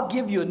old one. I'll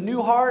give you a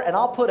new heart, and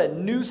I'll put a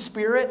new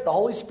spirit, the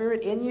Holy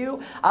Spirit, in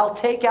you. I'll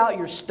take out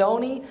your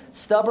stony,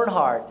 stubborn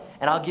heart,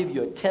 and I'll give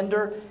you a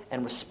tender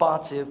and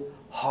responsive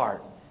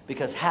heart.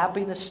 Because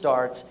happiness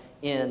starts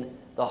in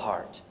the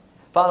heart.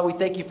 Father, we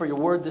thank you for your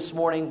word this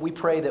morning. We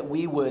pray that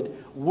we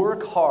would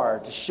work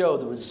hard to show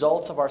the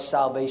results of our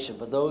salvation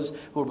for those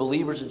who are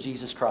believers in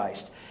Jesus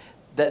Christ.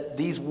 That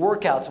these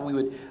workouts, we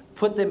would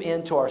put them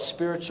into our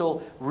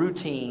spiritual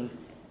routine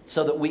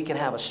so that we can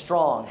have a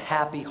strong,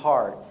 happy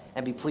heart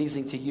and be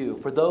pleasing to you.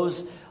 For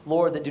those,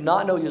 Lord, that do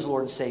not know you as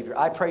Lord and Savior,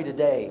 I pray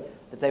today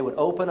that they would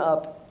open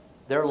up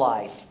their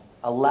life,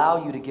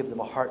 allow you to give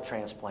them a heart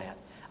transplant,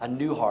 a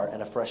new heart,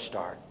 and a fresh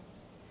start.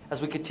 As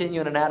we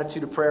continue in an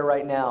attitude of prayer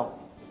right now,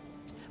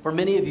 for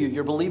many of you,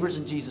 you're believers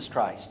in Jesus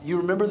Christ. You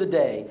remember the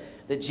day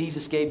that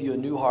Jesus gave you a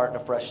new heart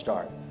and a fresh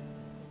start.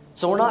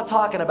 So we're not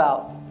talking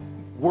about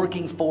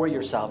working for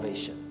your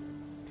salvation.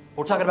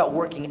 We're talking about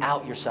working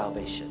out your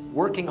salvation.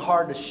 Working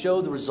hard to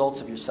show the results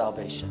of your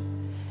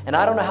salvation. And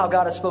I don't know how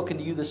God has spoken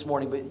to you this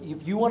morning, but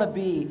if you want to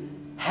be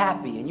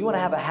happy and you want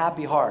to have a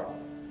happy heart,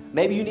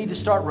 maybe you need to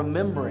start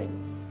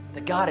remembering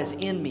that God is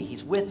in me,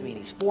 He's with me, and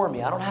He's for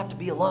me. I don't have to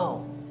be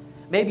alone.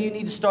 Maybe you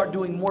need to start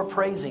doing more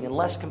praising and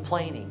less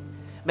complaining.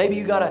 Maybe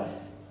you got to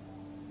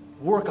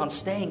work on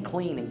staying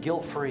clean and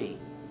guilt-free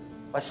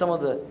by some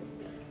of the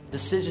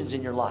decisions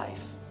in your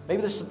life. Maybe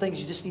there's some things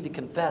you just need to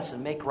confess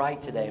and make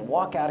right today and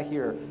walk out of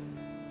here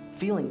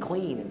feeling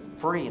clean and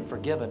free and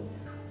forgiven.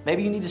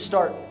 Maybe you need to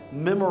start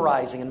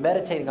memorizing and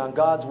meditating on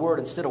God's Word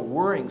instead of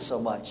worrying so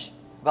much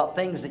about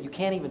things that you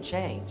can't even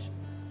change.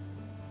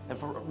 And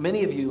for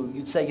many of you,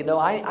 you'd say, you know,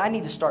 I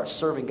need to start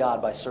serving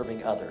God by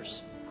serving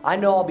others. I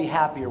know I'll be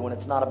happier when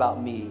it's not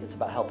about me, it's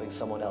about helping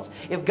someone else.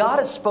 If God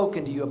has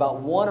spoken to you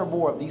about one or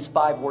more of these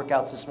 5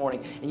 workouts this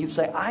morning, and you'd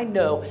say, I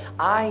know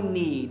I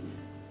need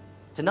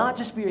to not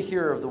just be a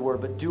hearer of the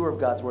word, but doer of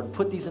God's word, and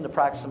put these into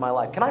practice in my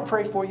life. Can I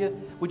pray for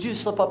you? Would you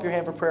slip up your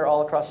hand for prayer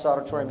all across this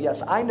auditorium?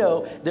 Yes, I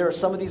know there are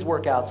some of these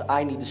workouts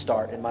I need to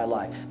start in my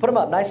life. Put them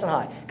up nice and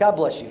high. God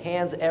bless you.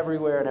 Hands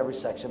everywhere in every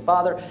section.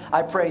 Father,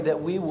 I pray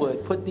that we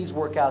would put these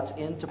workouts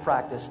into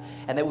practice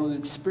and that we would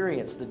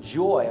experience the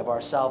joy of our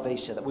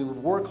salvation, that we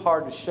would work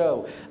hard to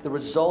show the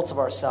results of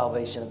our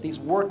salvation, that these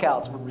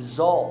workouts would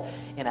result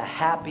in a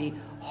happy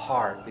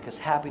heart, because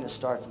happiness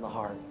starts in the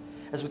heart.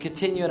 As we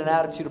continue in an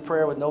attitude of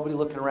prayer with nobody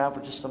looking around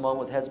for just a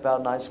moment, with heads bowed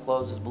and eyes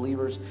closed, as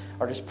believers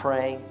are just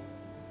praying,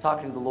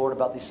 talking to the Lord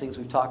about these things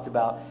we've talked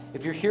about.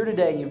 If you're here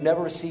today and you've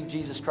never received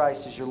Jesus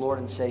Christ as your Lord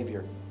and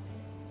Savior,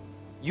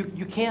 you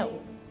can't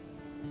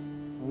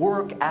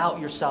work out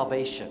your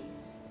salvation.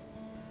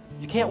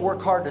 You can't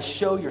work hard to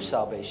show your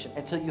salvation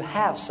until you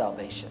have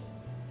salvation.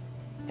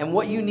 And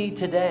what you need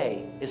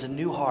today is a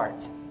new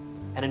heart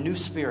and a new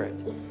spirit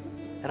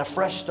and a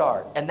fresh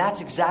start. And that's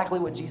exactly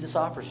what Jesus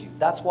offers you.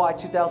 That's why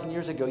 2,000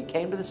 years ago He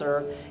came to this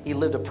earth. He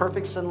lived a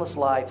perfect sinless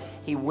life.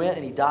 He went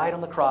and He died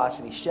on the cross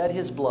and He shed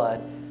His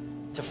blood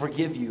to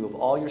forgive you of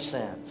all your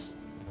sins.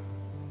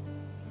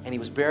 And He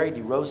was buried and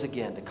He rose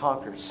again to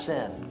conquer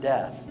sin and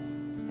death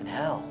and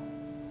hell.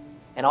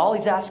 And all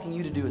He's asking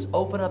you to do is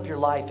open up your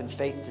life in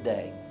faith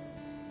today.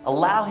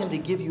 Allow Him to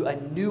give you a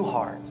new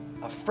heart,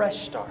 a fresh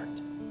start.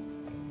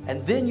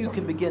 And then you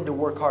can begin to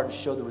work hard to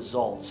show the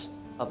results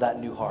of that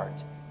new heart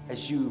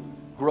as you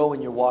grow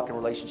in your walk and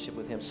relationship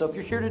with Him. So if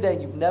you're here today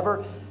and you've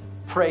never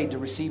prayed to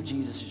receive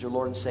Jesus as your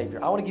Lord and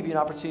Savior, I want to give you an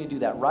opportunity to do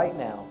that right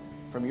now,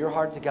 from your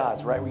heart to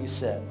God's, right where you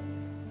sit.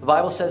 The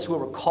Bible says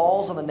whoever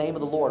calls on the name of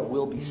the Lord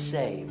will be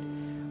saved.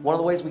 One of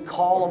the ways we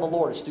call on the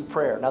Lord is through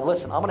prayer. Now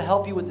listen, I'm going to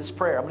help you with this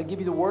prayer. I'm going to give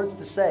you the words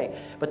to say,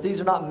 but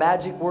these are not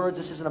magic words.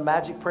 This isn't a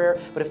magic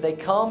prayer. But if they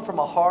come from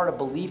a heart of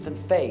belief and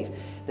faith,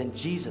 then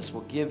Jesus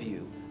will give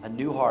you a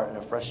new heart and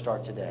a fresh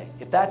start today.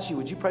 If that's you,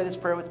 would you pray this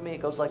prayer with me?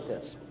 It goes like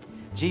this.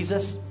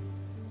 Jesus,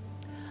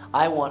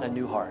 I want a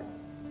new heart.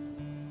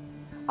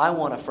 I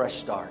want a fresh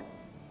start.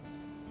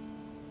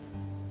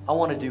 I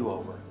want a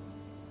do-over.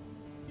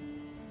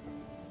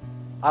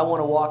 I want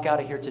to walk out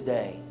of here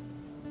today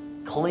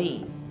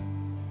clean,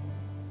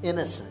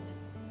 innocent,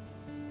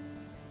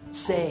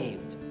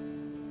 saved,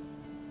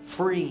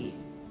 free,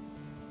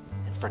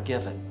 and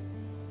forgiven.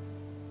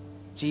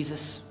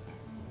 Jesus,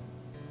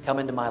 come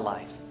into my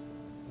life.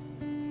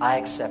 I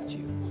accept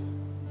you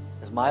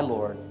as my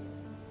Lord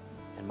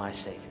and my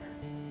Savior.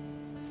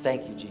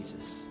 Thank you,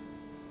 Jesus,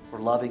 for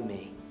loving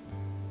me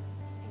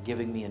and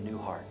giving me a new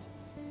heart.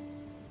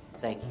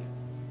 Thank you.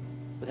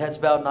 With heads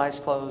bowed and eyes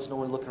closed, no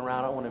one looking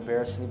around. I don't want to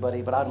embarrass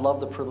anybody, but I'd love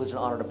the privilege and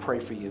honor to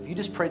pray for you. If you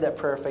just prayed that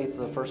prayer of faith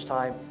for the first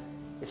time,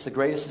 it's the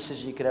greatest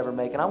decision you could ever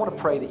make. And I want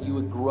to pray that you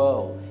would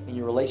grow in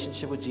your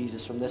relationship with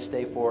Jesus from this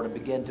day forward and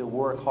begin to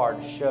work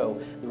hard to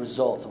show the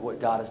results of what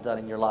God has done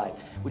in your life.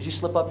 Would you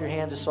slip up your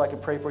hand just so I can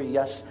pray for you?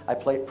 Yes, I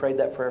prayed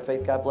that prayer of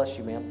faith. God bless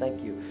you, ma'am.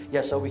 Thank you.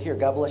 Yes, over here.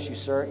 God bless you,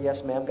 sir.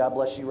 Yes, ma'am. God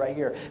bless you right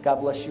here.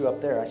 God bless you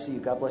up there. I see you.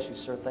 God bless you,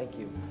 sir. Thank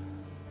you.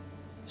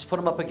 Just put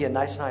them up again,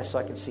 nice and high so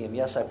I can see them.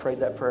 Yes, I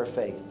prayed that prayer of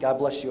faith. God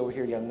bless you over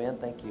here, young man.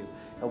 Thank you.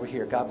 Over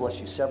here, God bless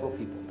you. Several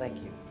people. Thank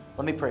you.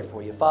 Let me pray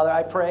for you. Father,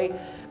 I pray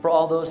for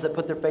all those that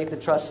put their faith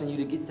and trust in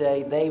you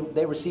today.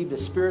 They received a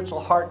spiritual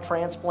heart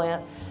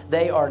transplant.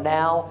 They are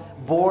now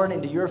born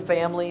into your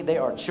family. They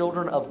are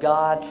children of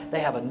God.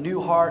 They have a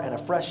new heart and a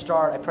fresh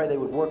start. I pray they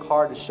would work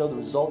hard to show the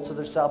results of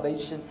their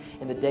salvation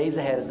in the days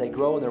ahead as they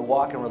grow in their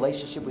walk and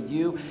relationship with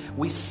you.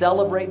 We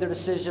celebrate their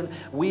decision.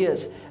 We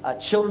as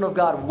children of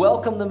God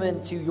welcome them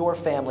into your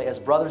family as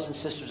brothers and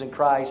sisters in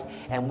Christ,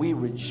 and we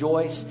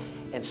rejoice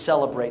and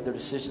celebrate their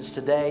decisions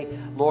today.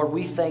 Lord,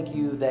 we thank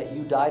you that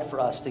you died for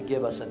us to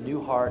give us a new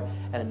heart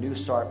and a new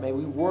start. May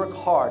we work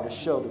hard to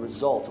show the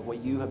results of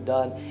what you have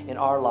done in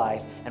our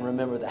life, and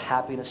remember that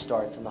happiness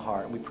starts in the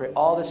heart. And we pray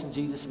all this in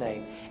Jesus'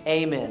 name.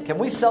 Amen. Can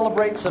we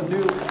celebrate some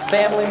new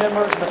family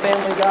members in the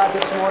family of God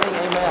this morning?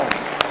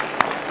 Amen.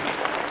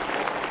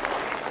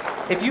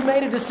 If you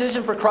made a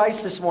decision for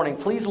Christ this morning,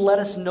 please let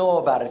us know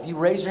about it. If you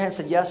raised your hand and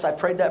said, yes, I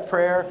prayed that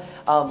prayer,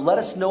 let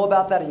us know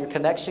about that in your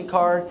connection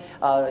card.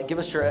 Give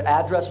us your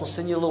address. We'll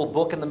send you a little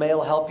book in the mail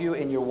to help you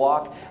in your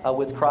walk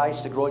with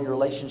Christ, to grow in your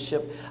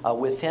relationship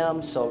with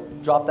Him. So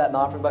drop that in the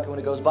offering bucket when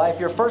it goes by. If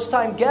you're a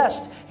first-time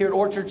guest here at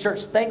Orchard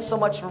Church, thanks so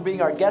much for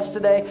being our guest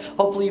today.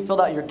 Hopefully you filled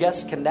out your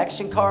guest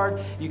connection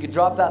card. You can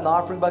drop that in the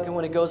offering bucket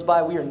when it goes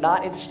by. We are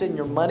not interested in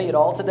your money at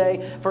all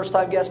today,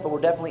 first-time guest, but we're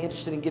definitely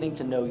interested in getting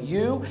to know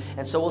you.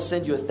 And so we'll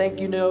send you a thank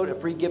you note, a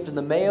free gift in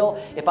the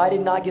mail. If I did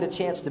not get a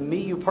chance to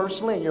meet you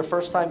personally and you're a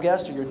first-time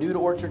guest or you're new to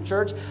Orchard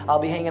Church, I'll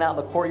be hanging out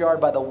in the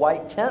courtyard by the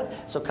white tent.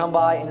 So come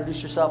by,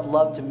 introduce yourself.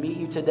 Love to meet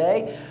you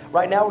today.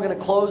 Right now we're going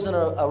to close in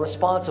a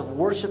response of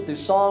worship through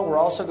song. We're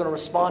also going to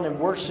respond in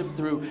worship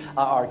through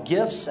our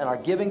gifts and our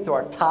giving, through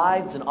our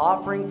tithes and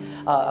offering.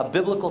 A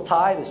biblical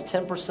tithe is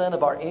 10%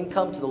 of our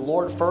income to the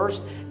Lord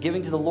first.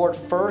 Giving to the Lord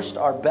first,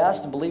 our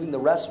best, and believing the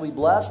rest will be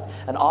blessed.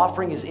 An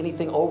offering is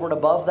anything over and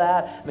above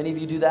that. Many of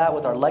you do that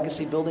with our legacy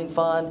building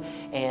fund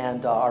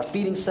and our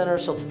feeding center.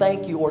 So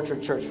thank you,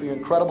 Orchard Church, for your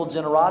incredible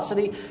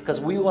generosity, because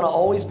we want to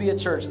always be a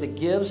church that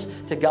gives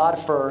to God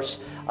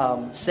first,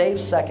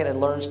 saves second, and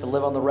learns to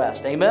live on the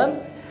rest. Amen?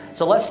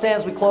 So let's stand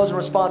as we close in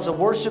response of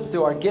worship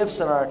through our gifts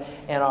and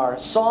our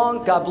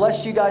song. God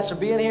bless you guys for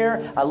being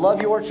here. I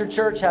love you, Orchard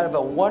Church. Have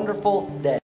a wonderful day.